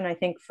question, I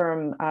think,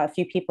 from a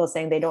few people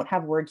saying they don't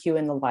have WordQ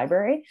in the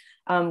library,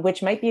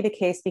 which might be the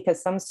case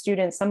because some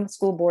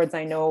school boards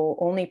I know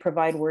only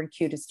provide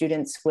WordQ to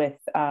students with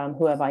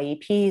who have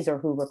IEPs or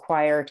who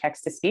require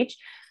text-to-speech.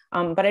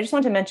 But I just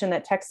want to mention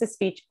that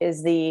text-to-speech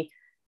is the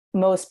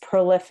most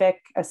prolific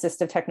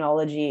assistive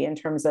technology in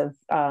terms of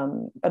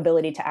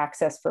ability to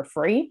access for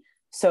free.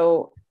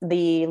 So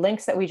the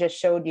links that we just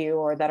showed you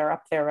or that are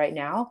up there right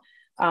now,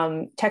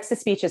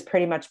 text-to-speech is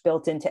pretty much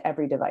built into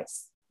every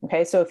device.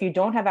 Okay, so if you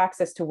don't have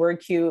access to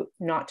WordQ,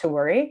 not to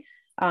worry,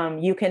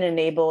 you can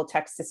enable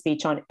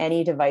text-to-speech on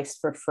any device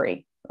for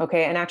free.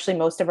 Okay, and actually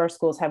most of our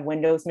schools have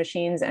Windows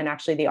machines, and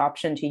actually the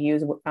option to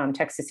use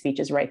text-to-speech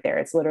is right there.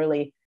 It's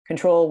literally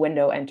Control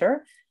Window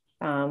Enter,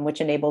 which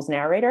enables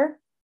narrator,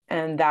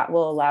 and that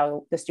will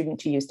allow the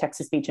student to use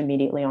text-to-speech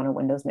immediately on a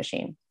Windows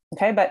machine.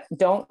 Okay, but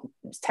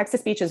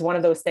text-to-speech is one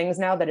of those things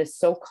now that is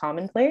so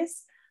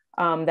commonplace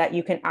that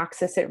you can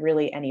access it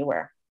really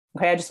anywhere.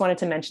 Okay, I just wanted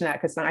to mention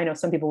that because I know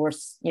some people were,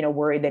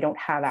 worried they don't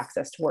have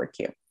access to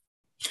WordQ.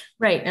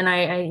 Right,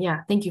 and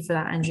yeah, thank you for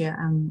that, Andrea.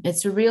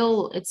 It's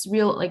real,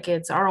 like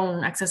it's our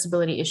own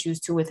accessibility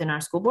issues too within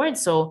our school board.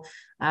 So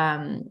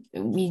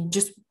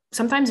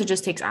sometimes it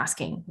just takes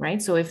asking,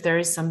 right? So if there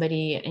is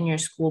somebody in your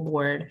school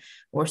board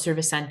or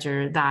service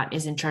center that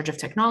is in charge of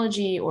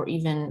technology or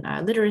even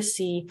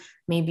literacy,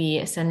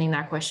 maybe sending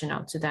that question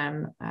out to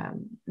them.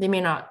 They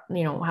may not,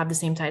 have the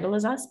same title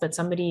as us, but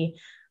somebody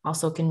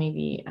also can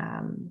maybe,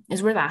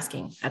 is worth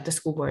asking at the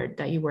school board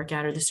that you work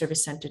at or the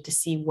service center to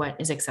see what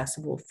is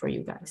accessible for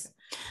you guys.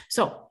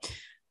 So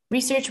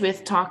research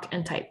with talk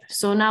and type.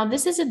 So now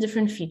this is a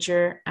different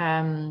feature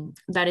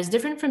that is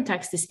different from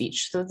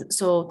text-to-speech.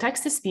 So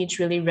text-to-speech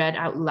really read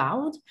out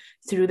loud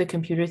through the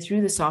computer,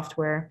 through the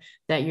software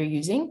that you're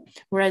using.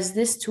 Whereas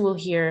this tool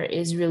here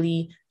is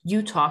really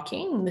you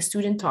talking, the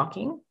student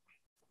talking,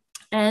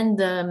 and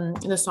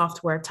the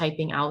software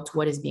typing out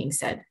what is being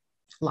said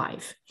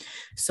live.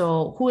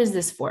 So who is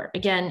this for?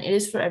 Again, it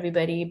is for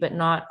everybody, but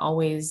not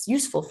always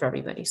useful for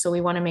everybody. So we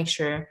want to make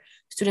sure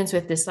students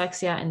with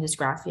dyslexia and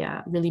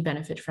dysgraphia really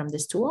benefit from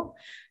this tool.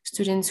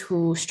 Students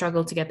who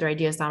struggle to get their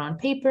ideas down on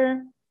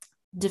paper,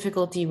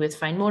 difficulty with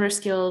fine motor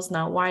skills.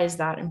 Now, why is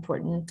that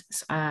important?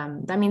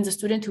 That means a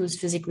student who is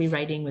physically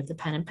writing with a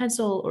pen and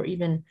pencil or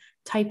even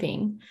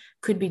typing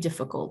could be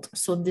difficult.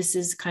 So this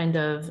is kind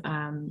of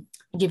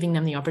giving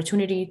them the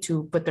opportunity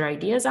to put their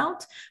ideas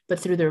out,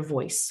 but through their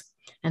voice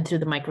and through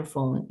the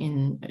microphone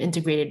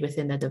integrated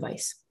within the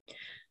device.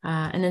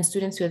 And then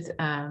students with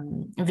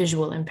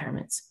visual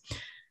impairments.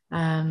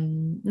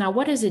 Now,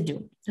 what does it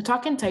do? The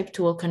talk and type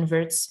tool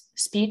converts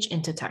speech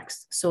into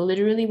text. So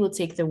literally we'll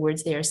take the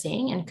words they are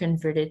saying and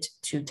convert it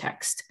to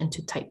text,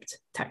 into typed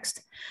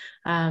text.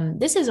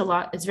 This is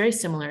it's very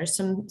similar.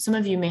 Some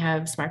of you may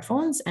have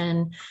smartphones,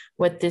 and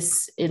what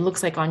it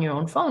looks like on your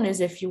own phone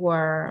is if you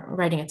are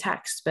writing a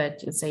text, but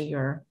let's say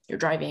you're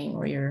driving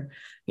or you're,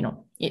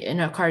 in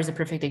a car is a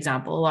perfect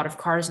example. A lot of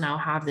cars now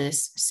have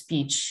this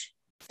speech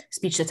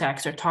to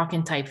text or talk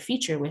and type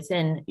feature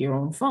within your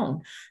own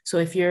phone. So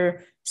if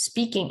you're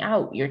speaking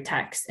out your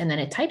text and then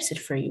it types it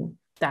for you,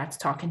 that's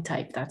talk and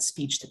type, that's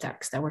speech to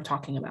text that we're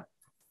talking about.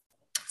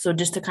 So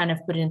just to kind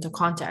of put it into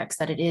context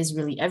that it is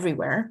really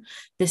everywhere,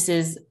 this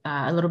is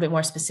a little bit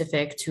more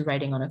specific to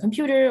writing on a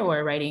computer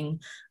or writing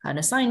an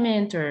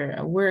assignment or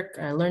a work,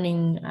 a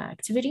learning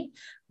activity,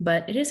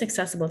 but it is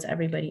accessible to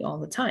everybody all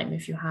the time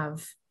if you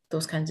have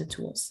those kinds of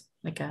tools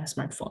like a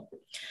smartphone.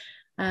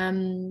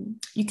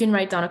 You can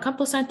write down a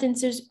couple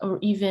sentences or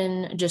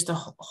even just a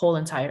whole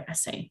entire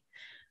essay.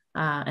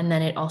 And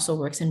then it also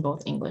works in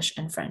both English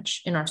and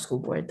French. In our school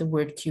board, the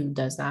word queue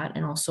does that.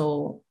 And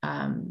also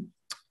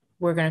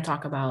we're going to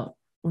talk about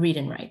read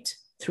and write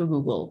through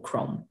Google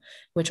Chrome,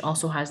 which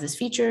also has this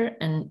feature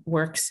and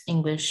works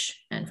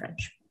English and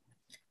French.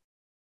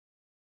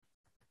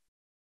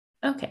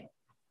 Okay,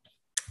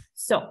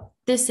 so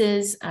this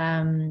is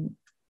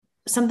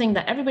something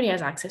that everybody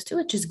has access to,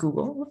 which is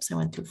Google. Whoops, I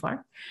went too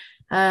far.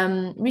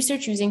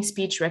 Research using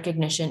speech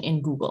recognition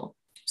in Google.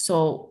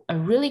 So a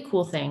really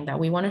cool thing that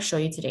we want to show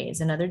you today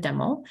is another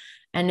demo,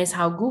 and is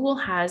how Google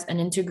has an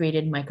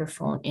integrated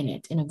microphone in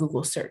it in a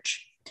Google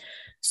search.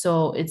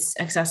 So it's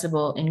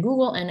accessible in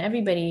Google and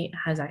everybody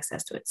has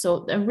access to it.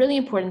 So a really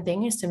important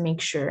thing is to make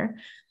sure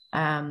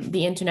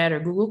the internet or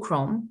Google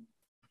Chrome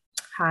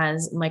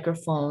has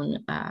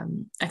microphone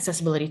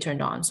accessibility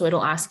turned on. So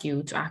it'll ask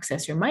you to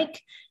access your mic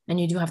and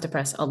you do have to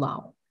press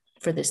allow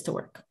for this to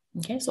work.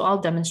 Okay, so I'll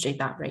demonstrate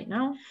that right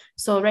now.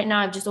 So right now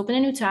I've just opened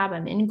a new tab,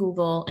 I'm in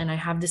Google and I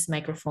have this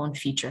microphone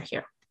feature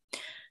here.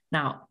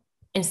 Now,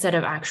 instead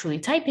of actually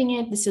typing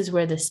it, this is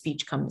where the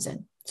speech comes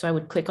in. So I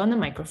would click on the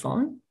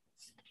microphone.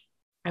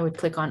 I would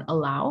click on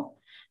allow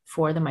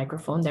for the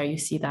microphone. There you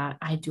see that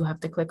I do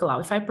have to click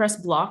allow. If I press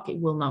block, it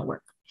will not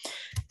work.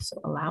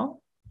 So allow,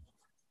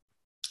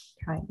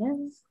 try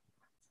again.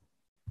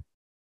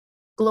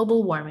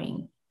 Global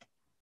warming.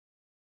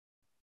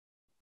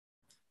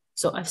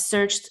 So I've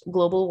searched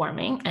global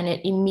warming and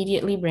it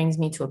immediately brings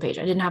me to a page.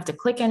 I didn't have to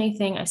click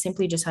anything. I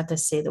simply just had to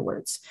say the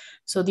words.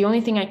 So the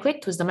only thing I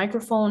clicked was the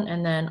microphone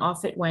and then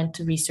off it went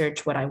to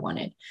research what I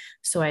wanted.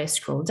 So I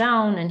scroll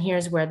down and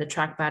here's where the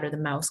trackpad or the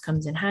mouse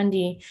comes in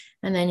handy.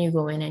 And then you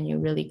go in and you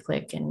really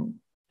click and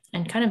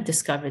kind of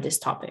discover this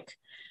topic.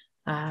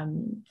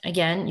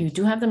 Again, you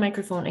do have the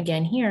microphone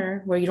again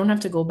here where you don't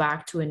have to go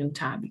back to a new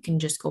tab. You can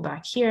just go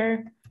back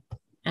here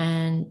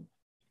and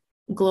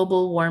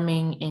global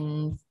warming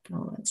in,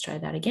 oh, let's try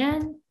that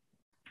again.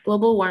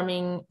 Global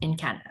warming in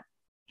Canada.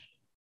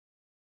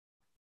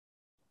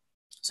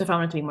 So if I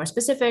want to be more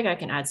specific, I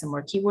can add some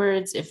more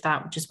keywords. If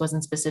that just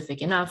wasn't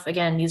specific enough,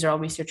 again, these are all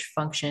research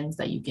functions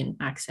that you can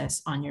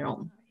access on your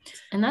own.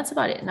 And that's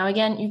about it. Now,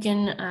 again, you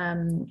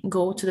can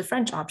go to the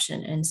French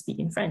option and speak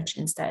in French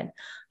instead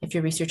if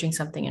you're researching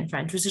something in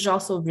French, which is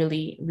also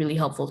really, really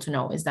helpful to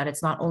know, is that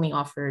it's not only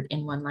offered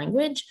in one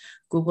language.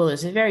 Google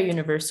is very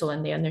universal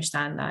and they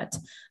understand that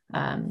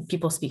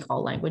people speak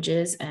all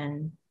languages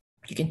and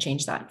you can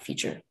change that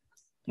feature.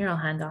 Here, I'll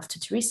hand off to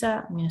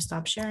Teresa. I'm going to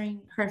stop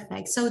sharing.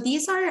 Perfect. So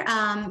these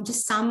are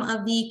just some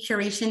of the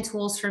curation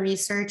tools for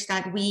research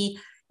that we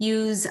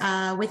use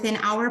within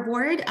our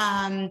board,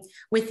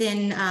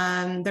 within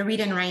the Read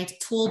and Write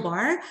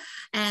toolbar.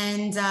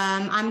 And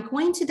I'm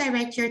going to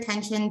direct your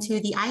attention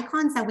to the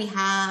icons that we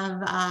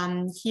have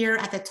here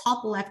at the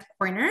top left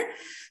corner.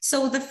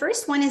 So the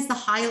first one is the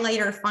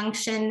highlighter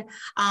function.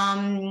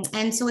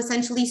 And so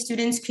essentially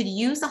students could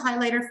use the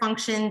highlighter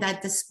function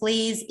that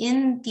displays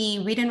in the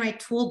Read and Write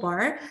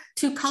toolbar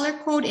to color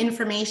code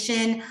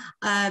information,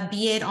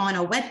 be it on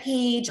a web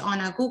page,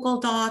 on a Google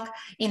Doc,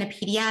 in a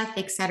PDF,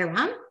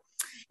 etc.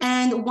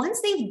 And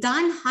once they've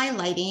done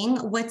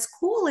highlighting, what's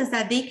cool is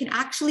that they can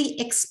actually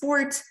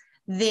export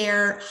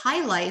their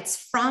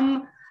highlights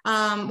from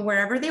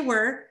wherever they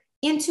were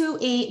into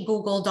a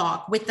Google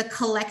Doc with the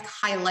collect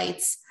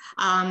highlights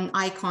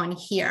icon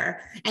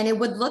here. And it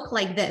would look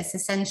like this,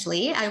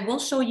 essentially. I will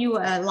show you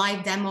a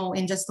live demo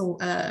in just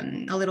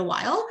a little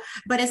while,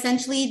 but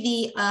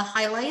essentially the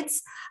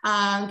highlights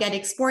get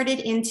exported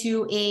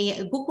into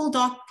a Google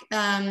Doc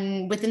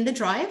within the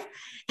drive.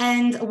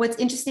 And what's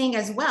interesting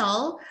as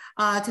well,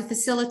 to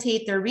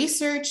facilitate their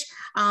research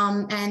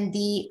and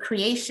the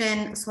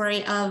creation,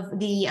 of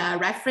the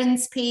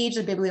reference page,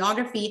 the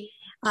bibliography,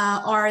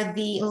 are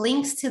the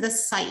links to the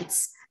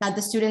sites that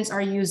the students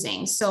are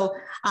using. So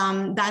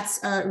that's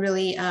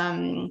really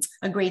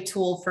a great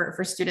tool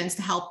for students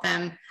to help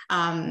them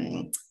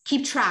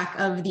keep track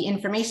of the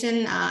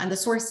information and the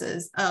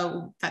sources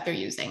that they're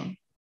using.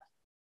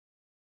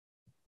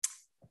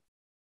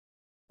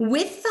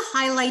 With the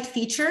highlight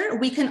feature,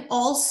 we can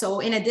also,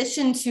 in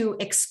addition to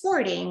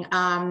exporting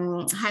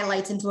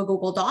highlights into a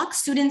Google Doc,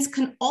 students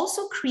can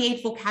also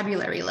create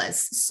vocabulary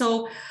lists.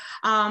 So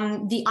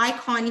the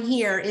icon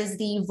here is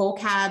the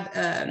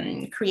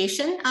vocab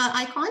creation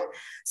icon.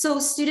 So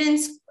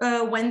students,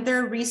 when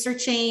they're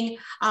researching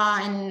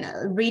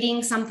and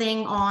reading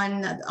something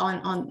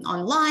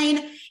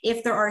online,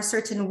 if there are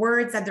certain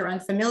words that they're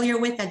unfamiliar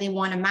with that they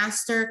want to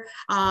master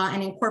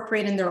and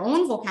incorporate in their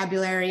own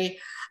vocabulary,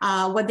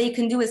 what they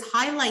can do is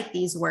highlight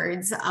these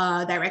words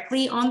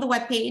directly on the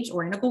web page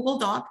or in a Google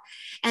Doc,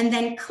 and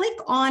then click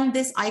on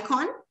this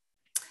icon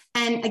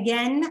And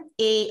again,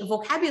 a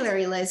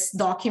vocabulary list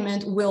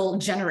document will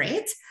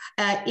generate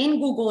in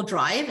Google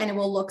Drive, and it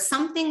will look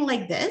something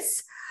like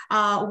this,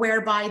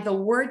 whereby the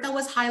word that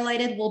was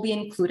highlighted will be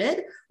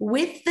included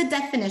with the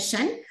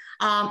definition.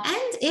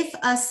 And if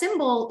a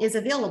symbol is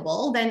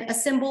available, then a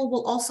symbol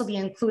will also be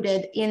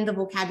included in the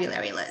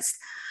vocabulary list.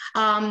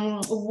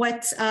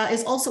 What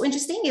is also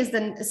interesting is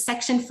the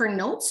section for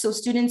notes. So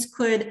students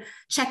could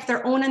check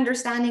their own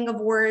understanding of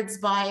words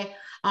by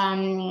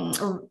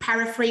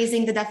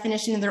paraphrasing the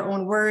definition in their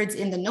own words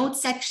in the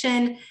notes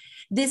section.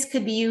 This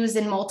could be used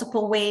in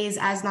multiple ways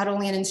as not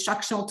only an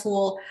instructional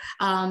tool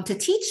to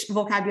teach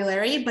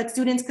vocabulary, but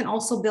students can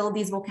also build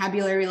these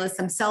vocabulary lists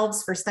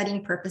themselves for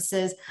studying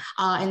purposes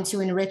and to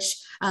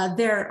enrich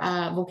their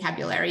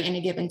vocabulary in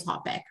a given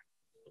topic.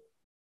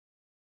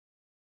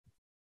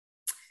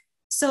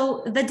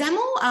 So the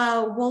demo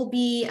we'll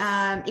be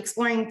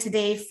exploring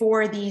today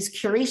for these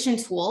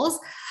curation tools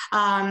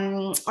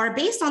are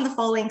based on the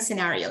following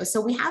scenarios.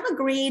 So we have a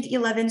grade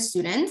 11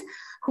 student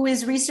who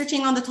is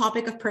researching on the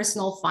topic of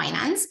personal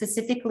finance,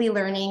 specifically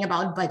learning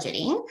about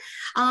budgeting.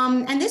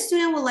 And this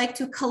student would like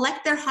to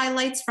collect their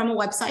highlights from a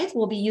website.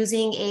 We'll be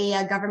using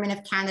a Government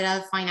of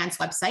Canada finance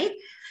website.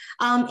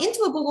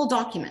 Into a Google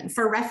document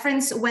for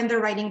reference when they're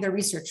writing their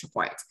research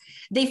report.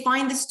 They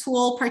find this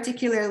tool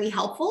particularly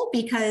helpful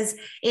because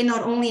it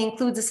not only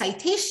includes a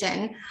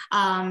citation,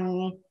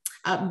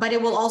 but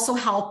it will also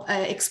help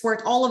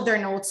export all of their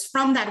notes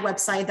from that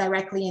website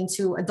directly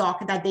into a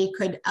doc that they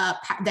could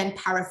then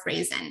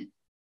paraphrase in.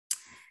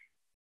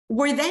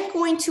 We're then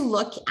going to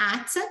look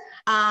at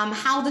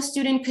how the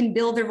student can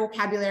build their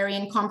vocabulary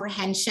and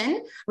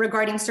comprehension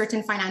regarding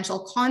certain financial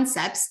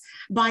concepts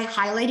by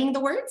highlighting the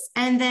words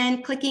and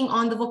then clicking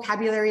on the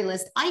vocabulary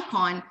list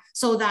icon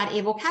so that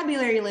a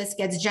vocabulary list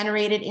gets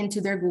generated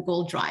into their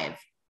Google Drive.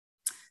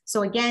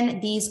 So again,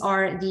 these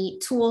are the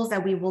tools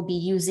that we will be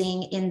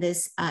using in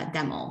this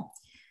demo.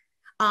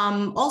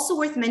 Also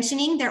worth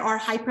mentioning, there are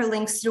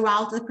hyperlinks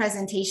throughout the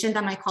presentation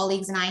that my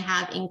colleagues and I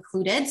have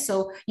included.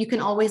 So you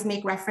can always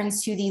make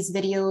reference to these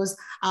videos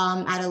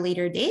at a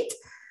later date.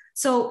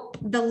 So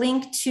the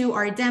link to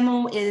our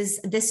demo is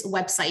this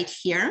website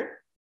here.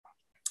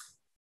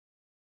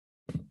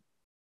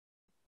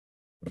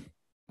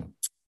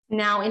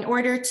 Now, in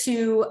order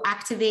to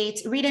activate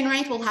Read and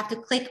Write, we'll have to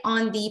click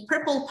on the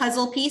purple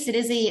puzzle piece. It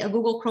is a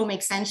Google Chrome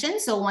extension.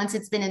 So once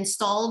it's been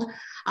installed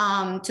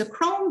to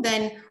Chrome,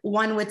 then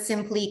one would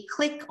simply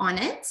click on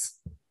it.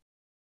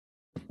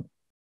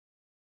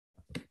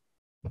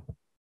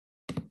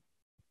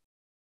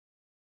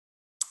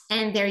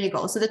 And there you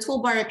go. So the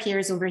toolbar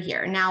appears over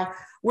here. Now,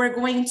 we're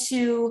going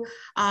to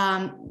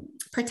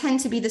pretend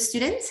to be the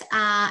student,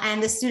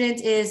 and the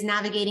student is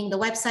navigating the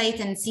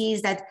website and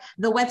sees that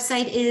the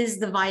website is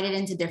divided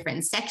into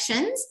different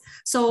sections.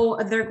 So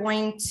they're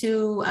going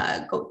to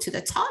go to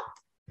the top.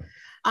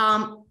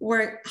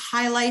 We'll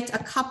highlight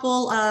a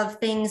couple of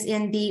things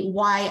in the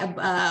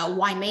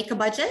why make a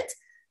budget.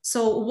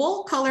 So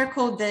we'll color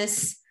code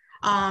this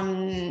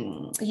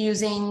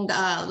using,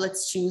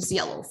 let's choose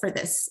yellow for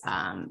this,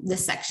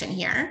 this section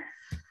here.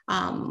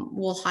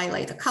 We'll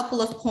highlight a couple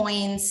of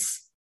points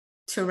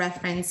to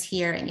reference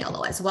here in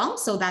yellow as well.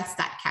 So that's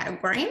that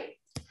category.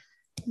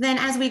 Then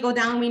as we go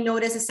down, we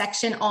notice a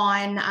section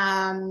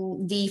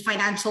on the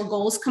financial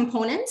goals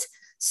component.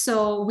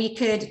 So we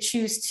could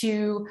choose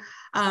to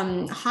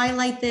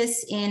highlight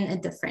this in a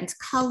different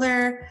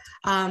color.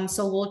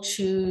 So we'll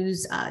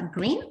choose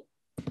green.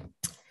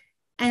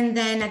 And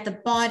then at the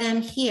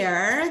bottom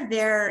here,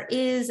 there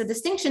is a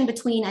distinction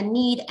between a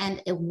need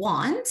and a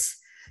want.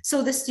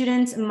 So the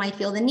students might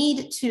feel the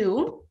need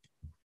to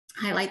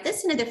highlight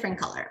this in a different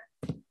color,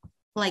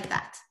 like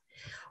that.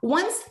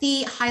 Once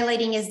the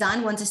highlighting is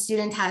done, once a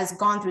student has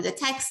gone through the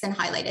text and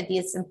highlighted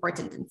this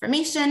important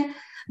information,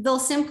 they'll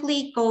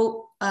simply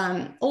go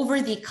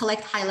over the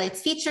Collect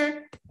Highlights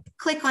feature,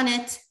 click on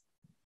it,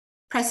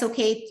 press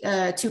OK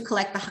to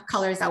collect the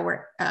colors that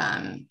were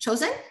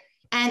chosen.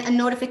 And a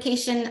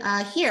notification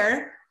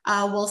here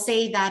will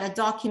say that a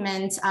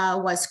document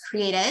was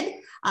created,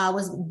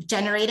 was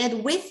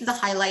generated with the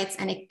highlights,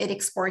 and it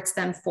exports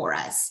them for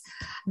us.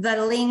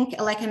 The link,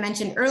 like I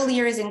mentioned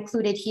earlier, is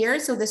included here.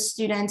 So the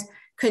student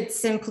could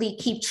simply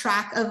keep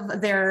track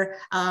of their,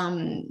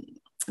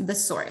 the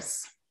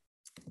source.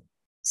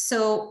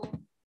 So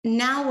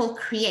now we'll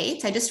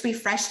create, I just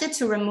refreshed it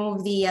to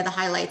remove the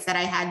highlights that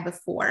I had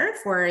before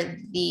for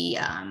the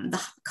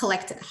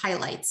collected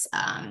highlights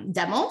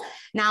demo.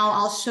 Now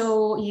I'll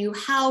show you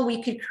how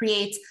we could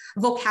create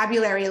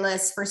vocabulary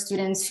lists for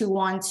students who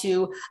want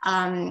to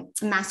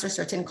master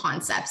certain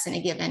concepts in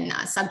a given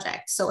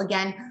subject. So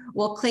again,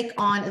 we'll click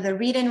on the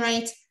Read and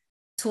Write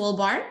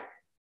toolbar.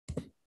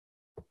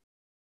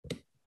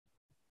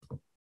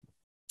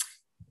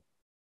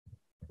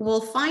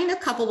 We'll find a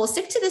couple, we'll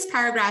stick to this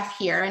paragraph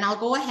here, and I'll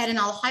go ahead and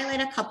I'll highlight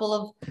a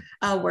couple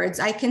of words.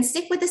 I can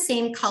stick with the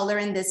same color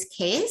in this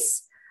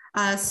case.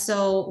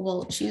 So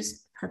we'll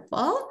choose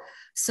purple.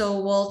 So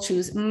we'll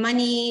choose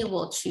money,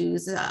 we'll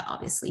choose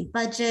obviously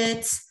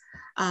budget,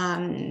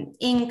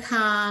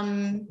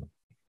 income,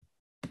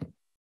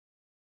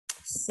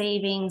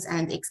 savings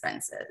and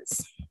expenses.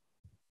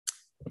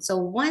 So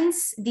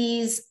once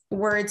these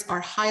words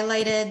are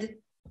highlighted,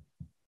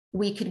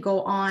 we could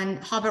go on,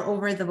 hover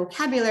over the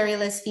vocabulary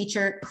list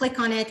feature, click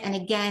on it, and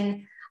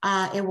again,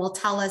 it will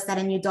tell us that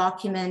a new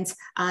document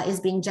is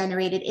being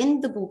generated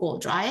in the Google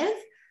Drive.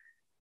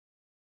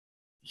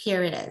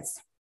 Here it is.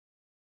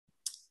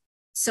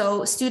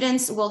 So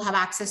students will have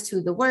access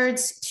to the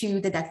words, to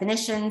the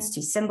definitions,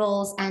 to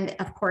symbols, and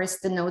of course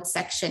the notes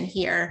section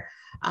here,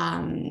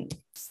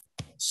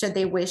 should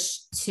they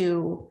wish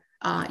to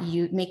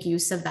make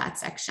use of that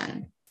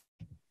section.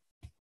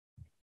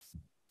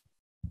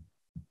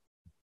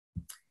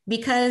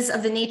 Because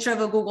of the nature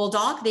of a Google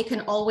Doc, they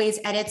can always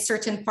edit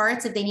certain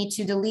parts. If they need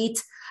to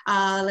delete,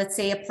 let's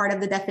say, a part of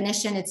the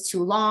definition, it's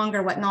too long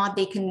or whatnot,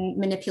 they can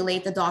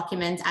manipulate the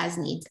document as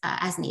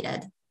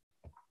needed.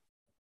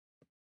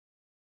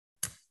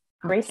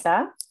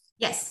 Teresa?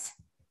 Yes.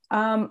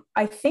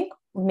 I think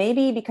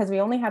maybe because we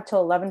only have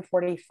till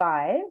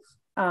 11:45,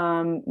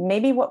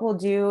 maybe what we'll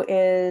do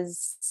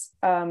is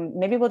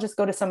maybe we'll just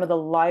go to some of the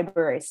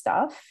library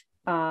stuff.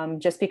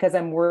 Just because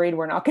I'm worried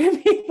we're not going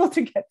to be able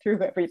to get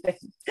through everything.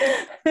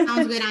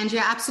 Sounds good,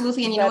 Andrea.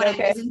 Absolutely. And you know what?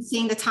 Okay? I wasn't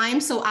seeing the time.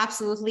 So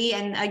absolutely.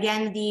 And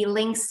again, the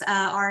links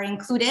are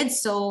included.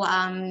 So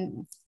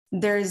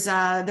there's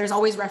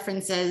always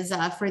references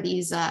for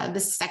these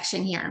this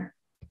section here.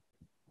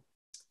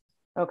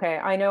 Okay.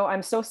 I know.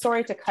 I'm so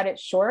sorry to cut it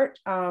short.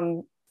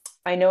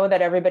 I know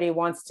that everybody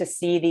wants to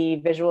see the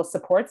visual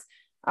supports.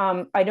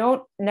 I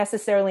don't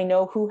necessarily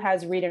know who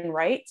has read and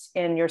write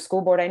in your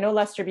school board. I know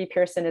Lester B.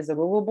 Pearson is a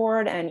Google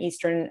board and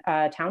Eastern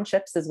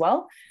Townships as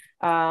well.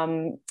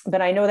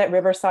 But I know that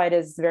Riverside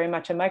is very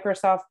much a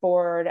Microsoft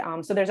board.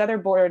 So there's other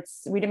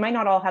boards. We might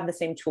not all have the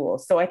same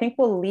tools. So I think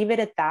we'll leave it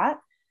at that.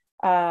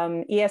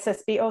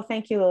 ESSB, oh,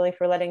 thank you, Lily,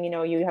 for letting me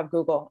know you have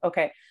Google.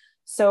 Okay,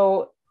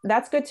 so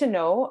that's good to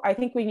know. I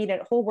think we need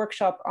a whole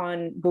workshop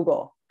on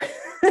Google.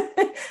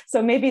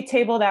 So maybe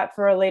table that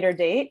for a later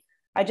date.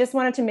 I just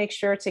wanted to make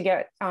sure to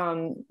get,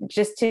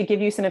 just to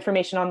give you some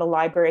information on the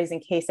libraries in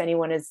case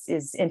anyone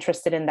is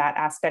interested in that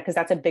aspect, because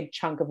that's a big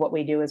chunk of what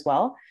we do as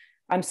well.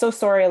 I'm so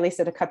sorry,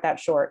 Elisa, to cut that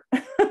short.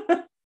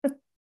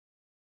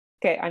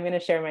 Okay, I'm going to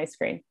share my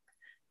screen.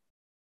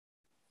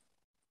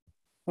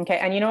 Okay,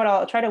 and you know what?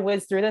 I'll try to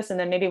whiz through this and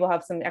then maybe we'll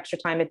have some extra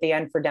time at the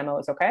end for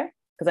demos, okay?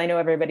 Because I know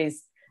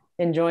everybody's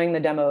enjoying the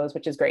demos,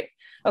 which is great.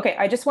 Okay,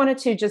 I just wanted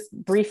to just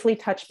briefly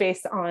touch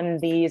base on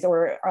these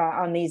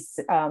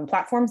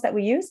platforms that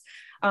we use.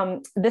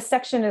 This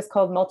section is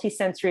called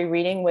Multisensory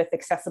Reading with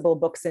Accessible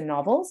Books and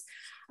Novels.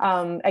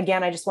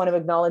 Again, I just want to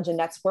acknowledge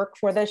Annette's work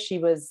for this. She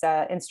was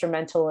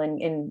instrumental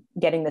in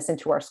getting this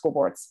into our school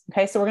boards.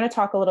 Okay, so we're going to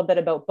talk a little bit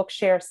about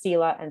Bookshare,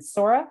 CELA, and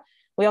SORA.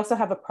 We also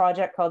have a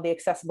project called the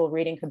Accessible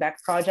Reading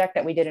Quebec project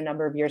that we did a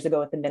number of years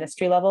ago at the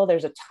ministry level.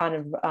 There's a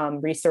ton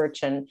of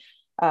research and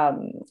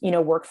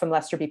work from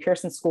Lester B.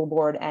 Pearson School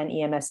Board and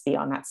EMSB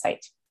on that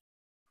site.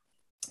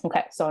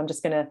 Okay, so I'm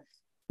just going to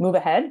move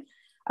ahead.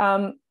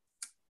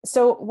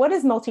 So what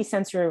is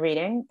multisensory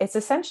reading? It's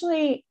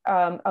essentially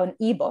an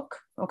ebook,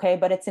 okay,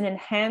 but it's an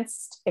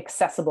enhanced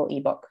accessible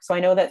ebook. So I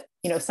know that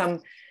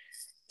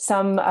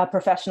some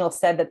professionals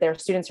said that their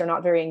students are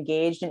not very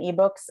engaged in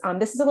ebooks.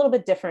 This is a little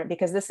bit different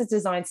because this is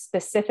designed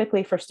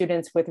specifically for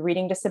students with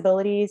reading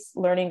disabilities,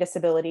 learning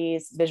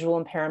disabilities, visual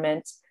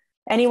impairment,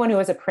 anyone who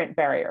has a print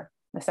barrier,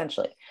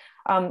 essentially.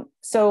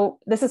 So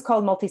this is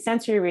called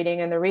multisensory reading.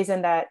 And the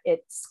reason that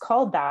it's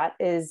called that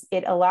is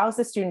it allows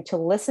the student to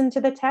listen to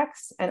the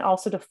text and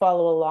also to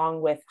follow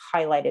along with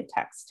highlighted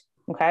text.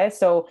 Okay,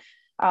 so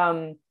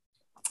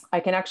I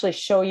can actually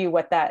show you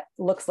what that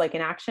looks like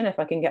in action if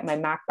I can get my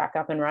Mac back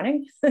up and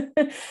running.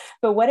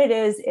 But what it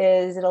is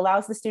it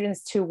allows the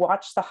students to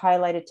watch the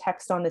highlighted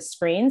text on the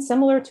screen,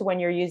 similar to when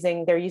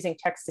they're using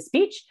text to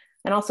speech,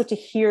 and also to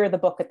hear the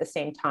book at the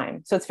same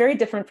time. So it's very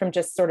different from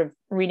just sort of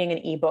reading an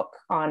ebook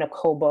on a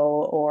Kobo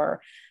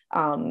or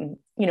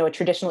a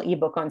traditional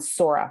ebook on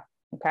Sora,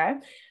 okay?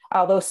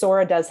 Although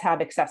Sora does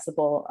have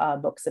accessible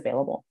books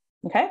available,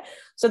 okay?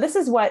 So this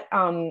is what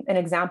an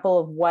example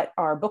of what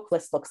our book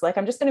list looks like.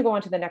 I'm just gonna go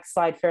on to the next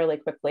slide fairly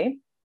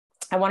quickly.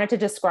 I wanted to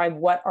describe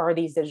what are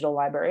these digital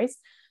libraries.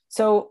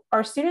 So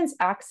our students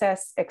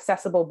access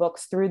accessible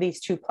books through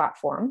these two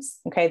platforms,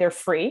 okay? They're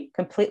free,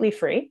 completely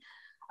free.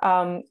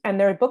 And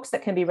there are books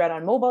that can be read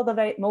on mobile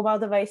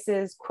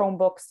devices,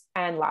 Chromebooks,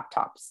 and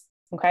laptops.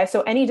 Okay,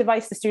 so any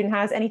device the student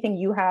has, anything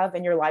you have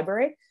in your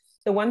library,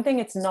 the one thing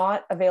it's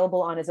not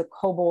available on is a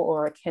Kobo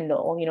or a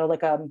Kindle,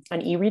 like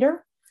an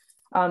e-reader.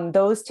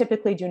 Those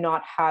typically do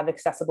not have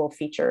accessible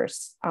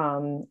features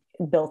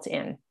built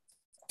in.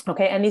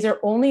 Okay, and these are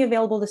only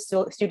available to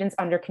students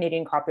under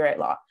Canadian copyright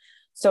law.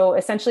 So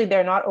essentially,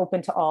 they're not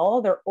open to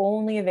all. They're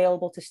only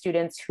available to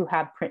students who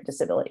have print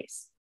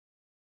disabilities.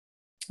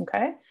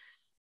 Okay.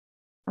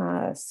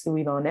 So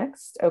we go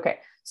next. Okay,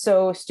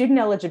 so student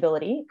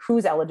eligibility,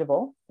 who's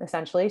eligible,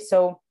 essentially.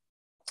 So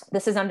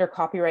this is under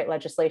copyright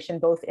legislation,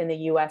 both in the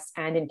US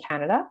and in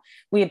Canada.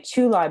 We have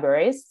two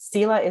libraries.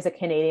 CELA is a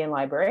Canadian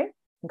library,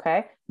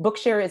 okay?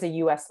 Bookshare is a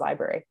US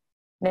library,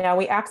 Now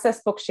we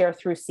access Bookshare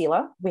through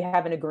CELA. We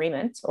have an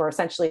agreement, or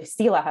essentially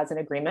CELA has an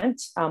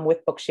agreement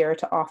with Bookshare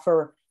to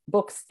offer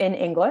books in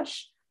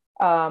English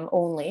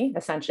only.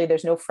 Essentially,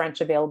 there's no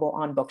French available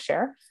on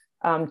Bookshare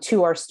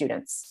to our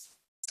students.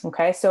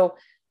 Okay, so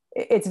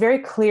it's very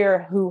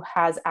clear who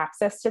has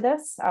access to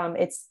this.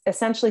 It's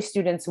essentially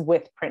students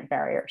with print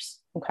barriers.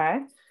 Okay,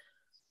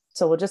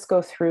 so we'll just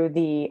go through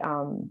the,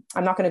 I'm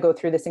not going to go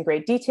through this in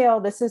great detail.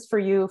 This is for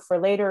you for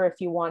later if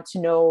you want to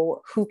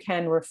know who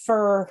can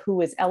refer,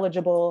 who is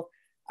eligible.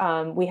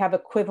 We have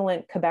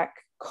equivalent Quebec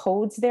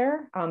codes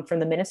there from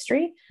the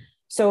ministry.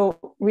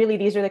 So really,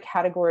 these are the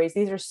categories.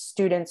 These are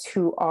students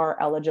who are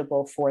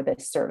eligible for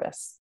this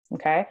service.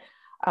 Okay.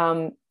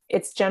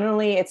 It's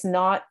generally, it's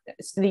not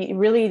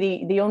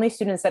the only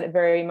students that it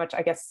very much,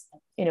 I guess,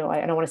 I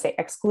don't want to say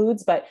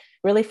excludes, but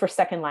really for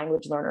second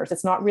language learners.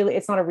 It's not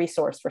a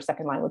resource for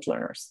second language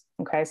learners.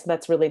 Okay. So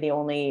that's really the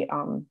only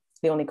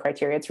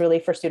criteria. It's really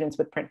for students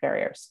with print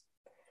barriers.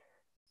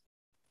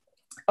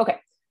 Okay.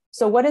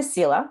 So what is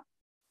CELA?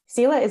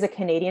 CELA is a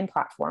Canadian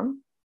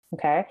platform.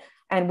 Okay.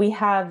 And we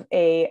have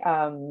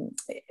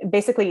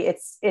basically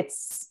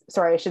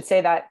sorry, I should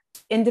say that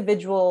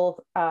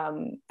individual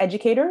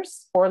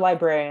educators or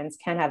librarians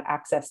can have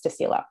access to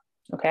CELA,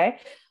 okay?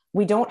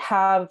 We don't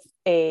have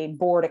a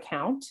board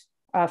account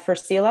for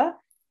CELA.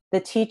 The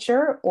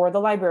teacher or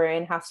the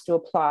librarian has to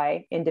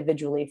apply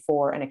individually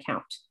for an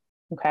account,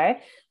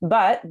 okay?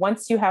 But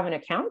once you have an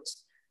account,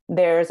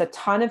 there's a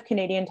ton of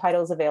Canadian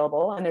titles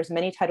available, and there's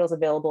many titles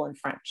available in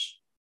French,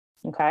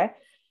 okay?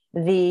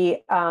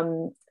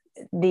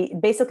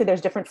 Basically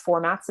there's different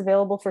formats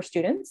available for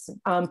students,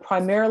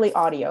 primarily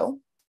audio.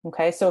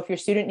 Okay, so if your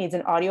student needs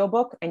an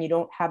audiobook and you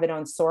don't have it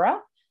on Sora,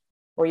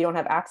 or you don't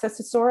have access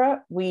to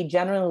Sora, we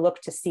generally look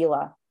to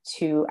CELA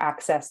to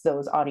access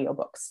those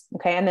audiobooks.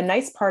 Okay, and the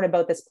nice part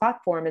about this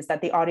platform is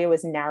that the audio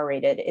is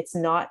narrated. It's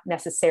not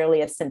necessarily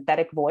a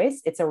synthetic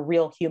voice, it's a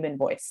real human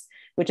voice,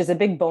 which is a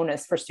big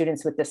bonus for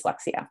students with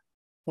dyslexia.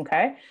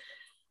 Okay,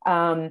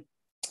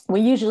 we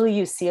usually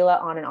use CELA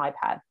on an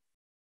iPad.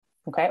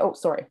 Okay, oh,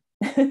 sorry.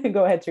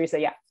 Go ahead, Teresa.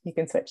 Yeah, you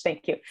can switch.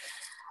 Thank you.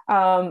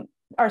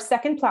 Our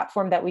second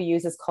platform that we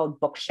use is called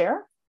Bookshare,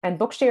 and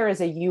Bookshare is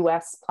a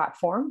US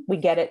platform. We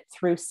get it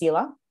through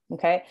CELA.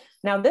 Okay.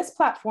 Now this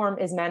platform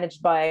is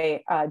managed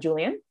by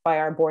Julian, by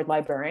our board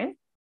librarian,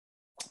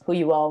 who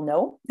you all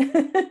know.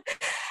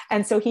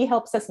 And so he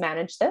helps us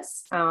manage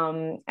this.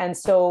 And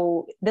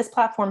so this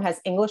platform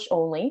has English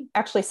only,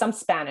 actually some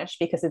Spanish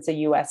because it's a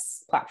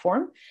US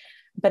platform,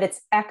 but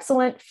it's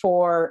excellent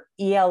for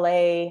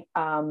ELA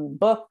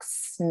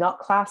books, not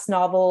class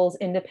novels,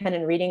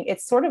 independent reading.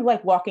 It's sort of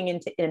like walking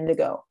into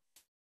Indigo,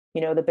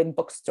 the big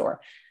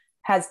bookstore.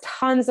 Has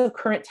tons of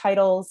current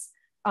titles.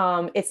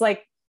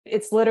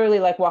 It's literally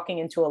like walking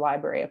into a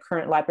library, a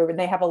current library.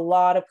 They have a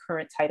lot of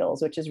current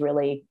titles, which is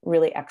really,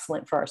 really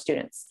excellent for our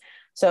students.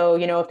 So,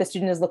 if the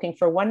student is looking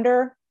for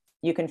wonder,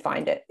 you can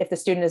find it. If the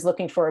student is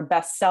looking for a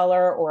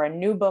bestseller or a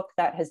new book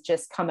that has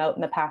just come out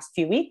in the past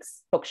few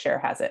weeks,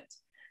 Bookshare has it,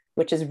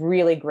 which is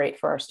really great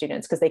for our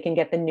students because they can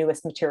get the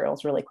newest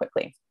materials really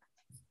quickly.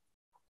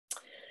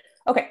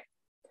 Okay,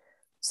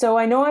 so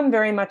I know I'm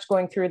very much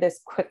going through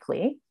this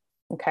quickly,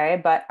 okay,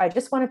 but I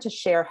just wanted to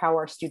share how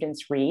our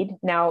students read.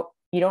 Now,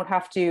 you don't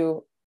have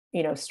to,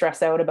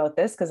 stress out about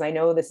this because I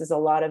know this is a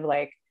lot of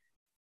like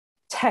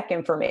tech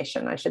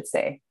information, I should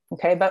say,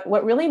 okay? But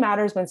what really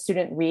matters when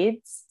student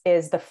reads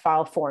is the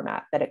file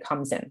format that it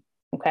comes in,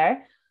 okay?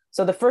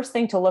 So the first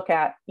thing to look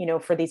at,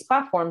 for these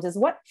platforms is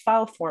what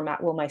file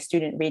format will my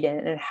student read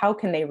in and how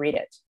can they read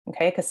it,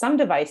 okay? Because some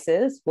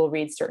devices will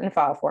read certain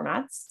file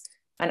formats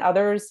and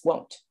others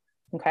won't,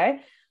 okay?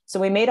 So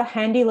we made a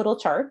handy little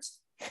chart,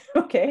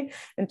 okay,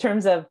 in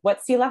terms of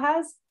what CELA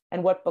has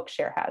and what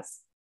Bookshare has,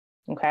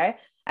 okay?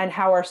 And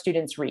how our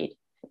students read,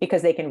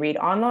 because they can read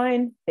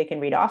online, they can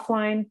read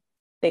offline,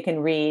 they can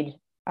read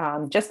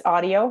just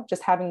audio,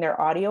 just having their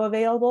audio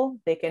available.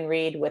 They can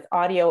read with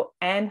audio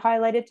and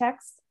highlighted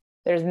text.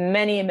 There's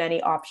many,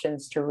 many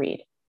options to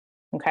read,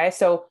 okay?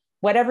 So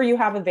whatever you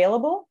have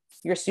available,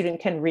 your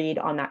student can read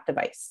on that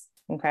device,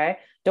 okay?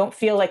 Don't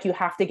feel like you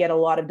have to get a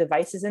lot of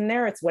devices in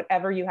there. It's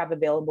whatever you have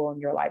available in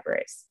your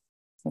libraries,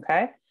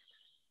 okay?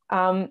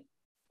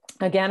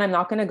 Again, I'm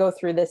not gonna go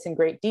through this in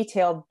great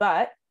detail,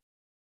 but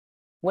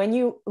when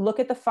you look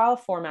at the file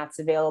formats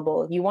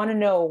available, you wanna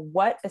know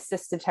what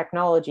assistive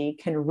technology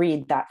can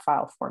read that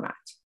file format,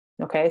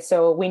 okay?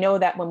 So we know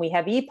that when we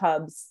have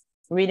EPUBs,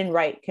 Read and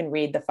Write can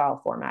read the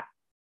file format.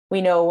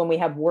 We know when we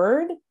have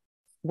Word,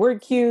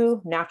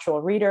 WordQ,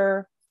 Natural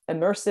Reader,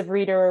 Immersive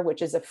Reader,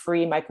 which is a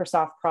free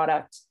Microsoft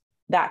product,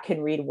 that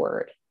can read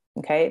Word,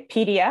 okay?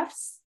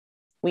 PDFs,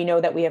 we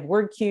know that we have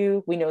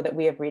WordQ, we know that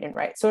we have Read and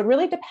Write. So it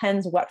really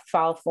depends what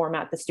file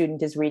format the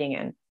student is reading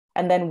in,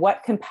 and then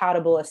what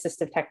compatible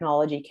assistive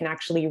technology can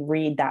actually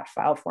read that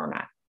file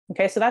format,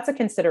 okay? So that's a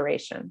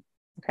consideration,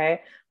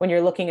 okay, when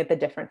you're looking at the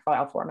different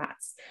file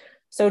formats.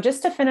 So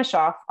just to finish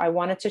off, I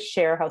wanted to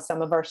share how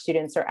some of our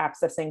students are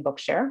accessing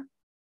Bookshare.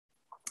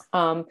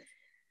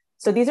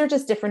 So these are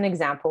just different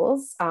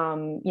examples.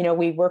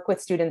 We work with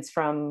students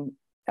from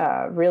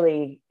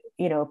really,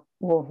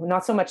 well,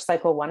 not so much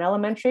cycle 1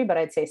 elementary, but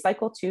I'd say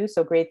cycle 2,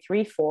 so grade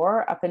 3,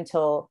 4, up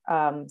until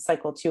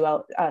cycle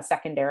 2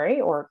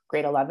 secondary, or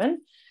grade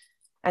 11.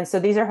 And so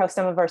these are how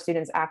some of our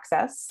students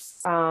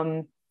access.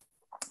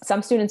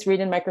 Some students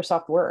read in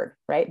Microsoft Word,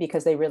 right?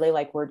 Because they really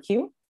like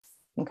WordQ,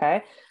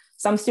 okay?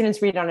 Some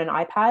students read on an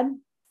iPad,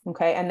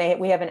 okay? And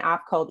we have an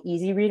app called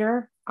Easy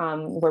Reader,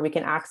 where we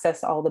can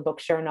access all the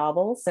Bookshare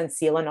novels and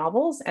CELA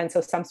novels. And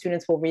so some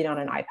students will read on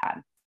an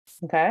iPad,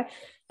 okay?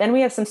 Then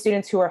we have some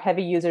students who are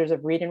heavy users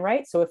of Read and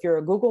Write. So if you're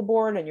a Google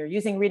board and you're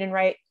using Read and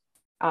Write,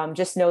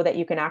 just know that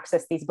you can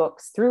access these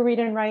books through Read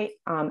and Write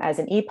as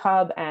an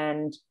EPUB,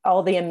 and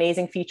all the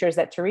amazing features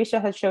that Teresa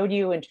has showed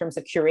you in terms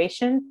of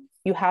curation.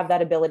 You have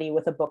that ability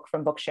with a book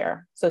from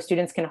Bookshare. So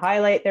students can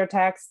highlight their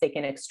text, they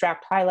can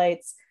extract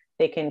highlights,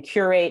 they can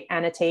curate,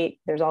 annotate.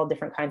 There's all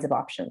different kinds of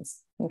options,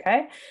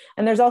 okay?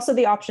 And there's also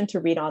the option to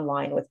read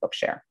online with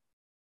Bookshare,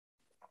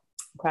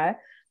 okay?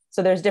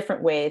 So there's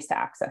different ways to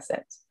access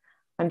it.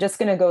 I'm just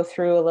gonna go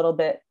through a little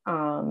bit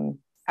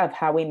of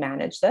how we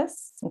manage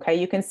this, okay?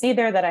 You can see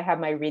there that I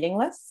have my reading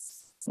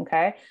lists,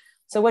 okay?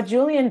 So what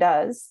Julian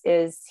does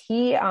is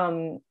he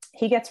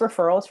gets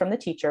referrals from the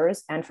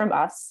teachers and from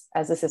us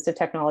as assistive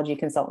technology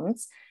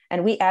consultants,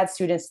 and we add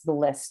students to the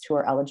list who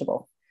are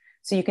eligible.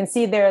 So you can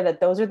see there that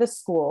those are the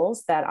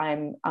schools that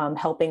I'm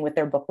helping with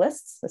their book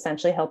lists,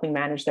 essentially helping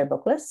manage their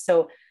book lists.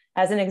 So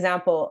as an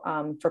example,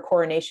 for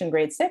Coronation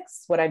grade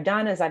 6, what I've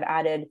done is I've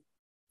added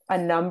a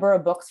number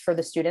of books for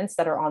the students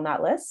that are on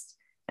that list,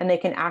 and they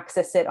can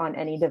access it on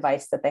any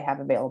device that they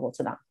have available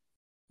to them,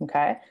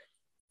 okay?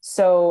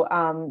 So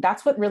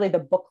that's what really the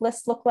book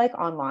lists look like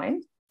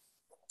online.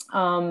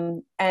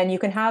 And you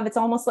can have, it's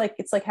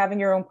like having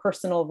your own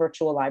personal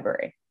virtual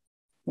library,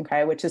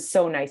 okay, which is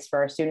so nice for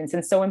our students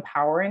and so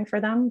empowering for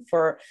them.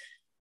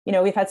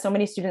 We've had so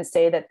many students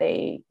say that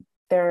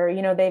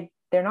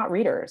they're not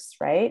readers,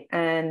 right?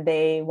 And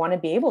they want to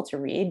be able to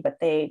read, but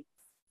they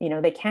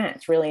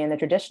can't really in the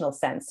traditional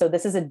sense. So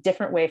this is a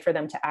different way for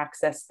them to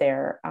access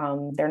their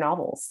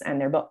novels and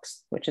their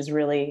books, which is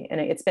really, and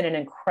it's been an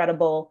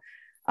incredible,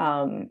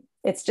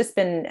 it's just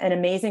been an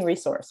amazing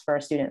resource for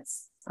our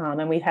students.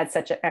 And we've had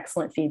such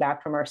excellent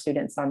feedback from our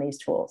students on these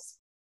tools.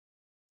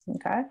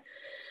 Okay.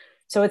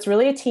 So it's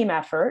really a team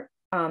effort.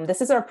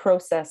 This is our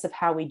process of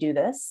how we do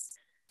this.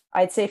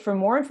 I'd say for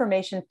more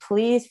information,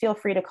 please feel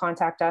free to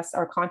contact us.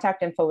 Our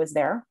contact info is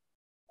there.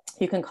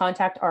 You can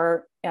contact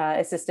our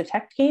assistive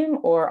tech team,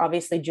 or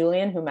obviously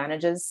Julian, who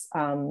manages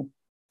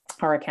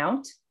our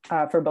account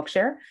for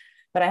Bookshare.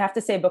 But I have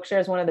to say Bookshare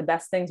is one of the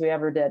best things we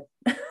ever did.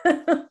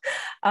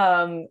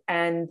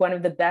 And one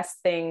of the best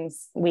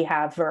things we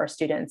have for our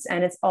students,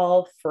 and it's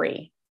all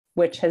free,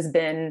 which has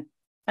been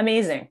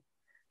amazing.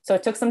 So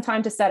it took some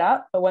time to set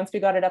up, but once we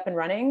got it up and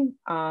running,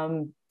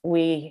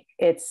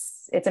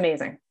 it's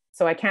amazing.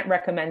 So I can't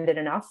recommend it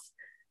enough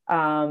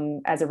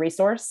as a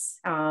resource.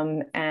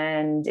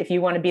 And if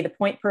you want to be the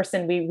point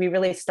person, we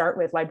really start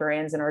with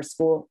librarians in our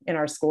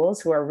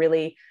schools who are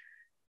really,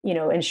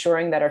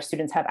 ensuring that our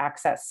students have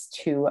access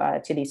to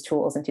these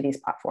tools and to these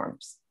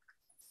platforms.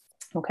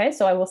 Okay,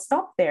 so I will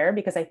stop there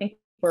because I think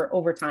we're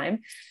over time.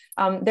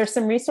 There's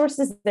some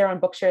resources there on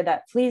Bookshare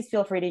that please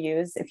feel free to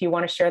use. If you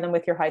want to share them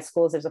with your high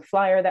schools, there's a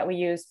flyer that we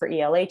use for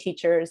ELA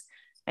teachers,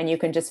 and you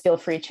can just feel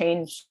free to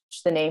change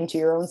the name to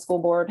your own school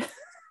board.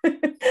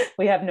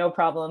 We have no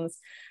problems.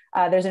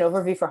 There's an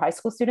overview for high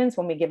school students.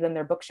 When we give them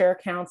their Bookshare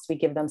accounts, we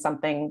give them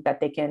something that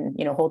they can,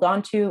 hold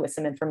on to with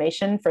some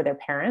information for their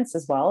parents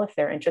as well, if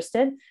they're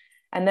interested.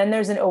 And then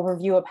there's an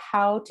overview of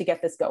how to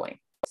get this going.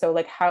 So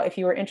like if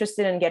you were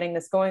interested in getting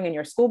this going in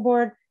your school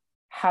board,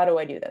 how do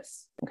I do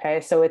this?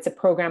 Okay, so it's a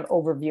program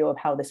overview of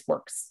how this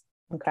works.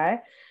 Okay,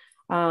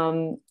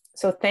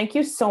 so thank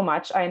you so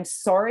much. I'm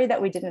sorry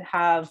that we didn't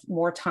have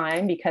more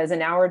time because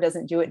an hour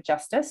doesn't do it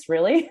justice,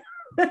 really.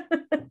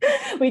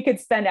 We could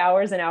spend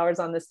hours and hours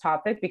on this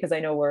topic because I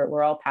know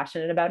we're all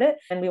passionate about it.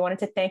 And we wanted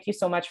to thank you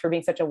so much for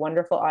being such a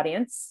wonderful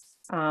audience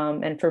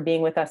and for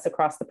being with us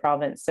across the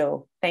province.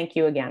 So thank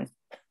you again.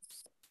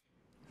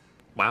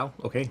 Wow.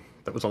 Okay.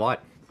 That was a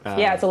lot.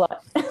 Yeah, it's a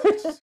lot.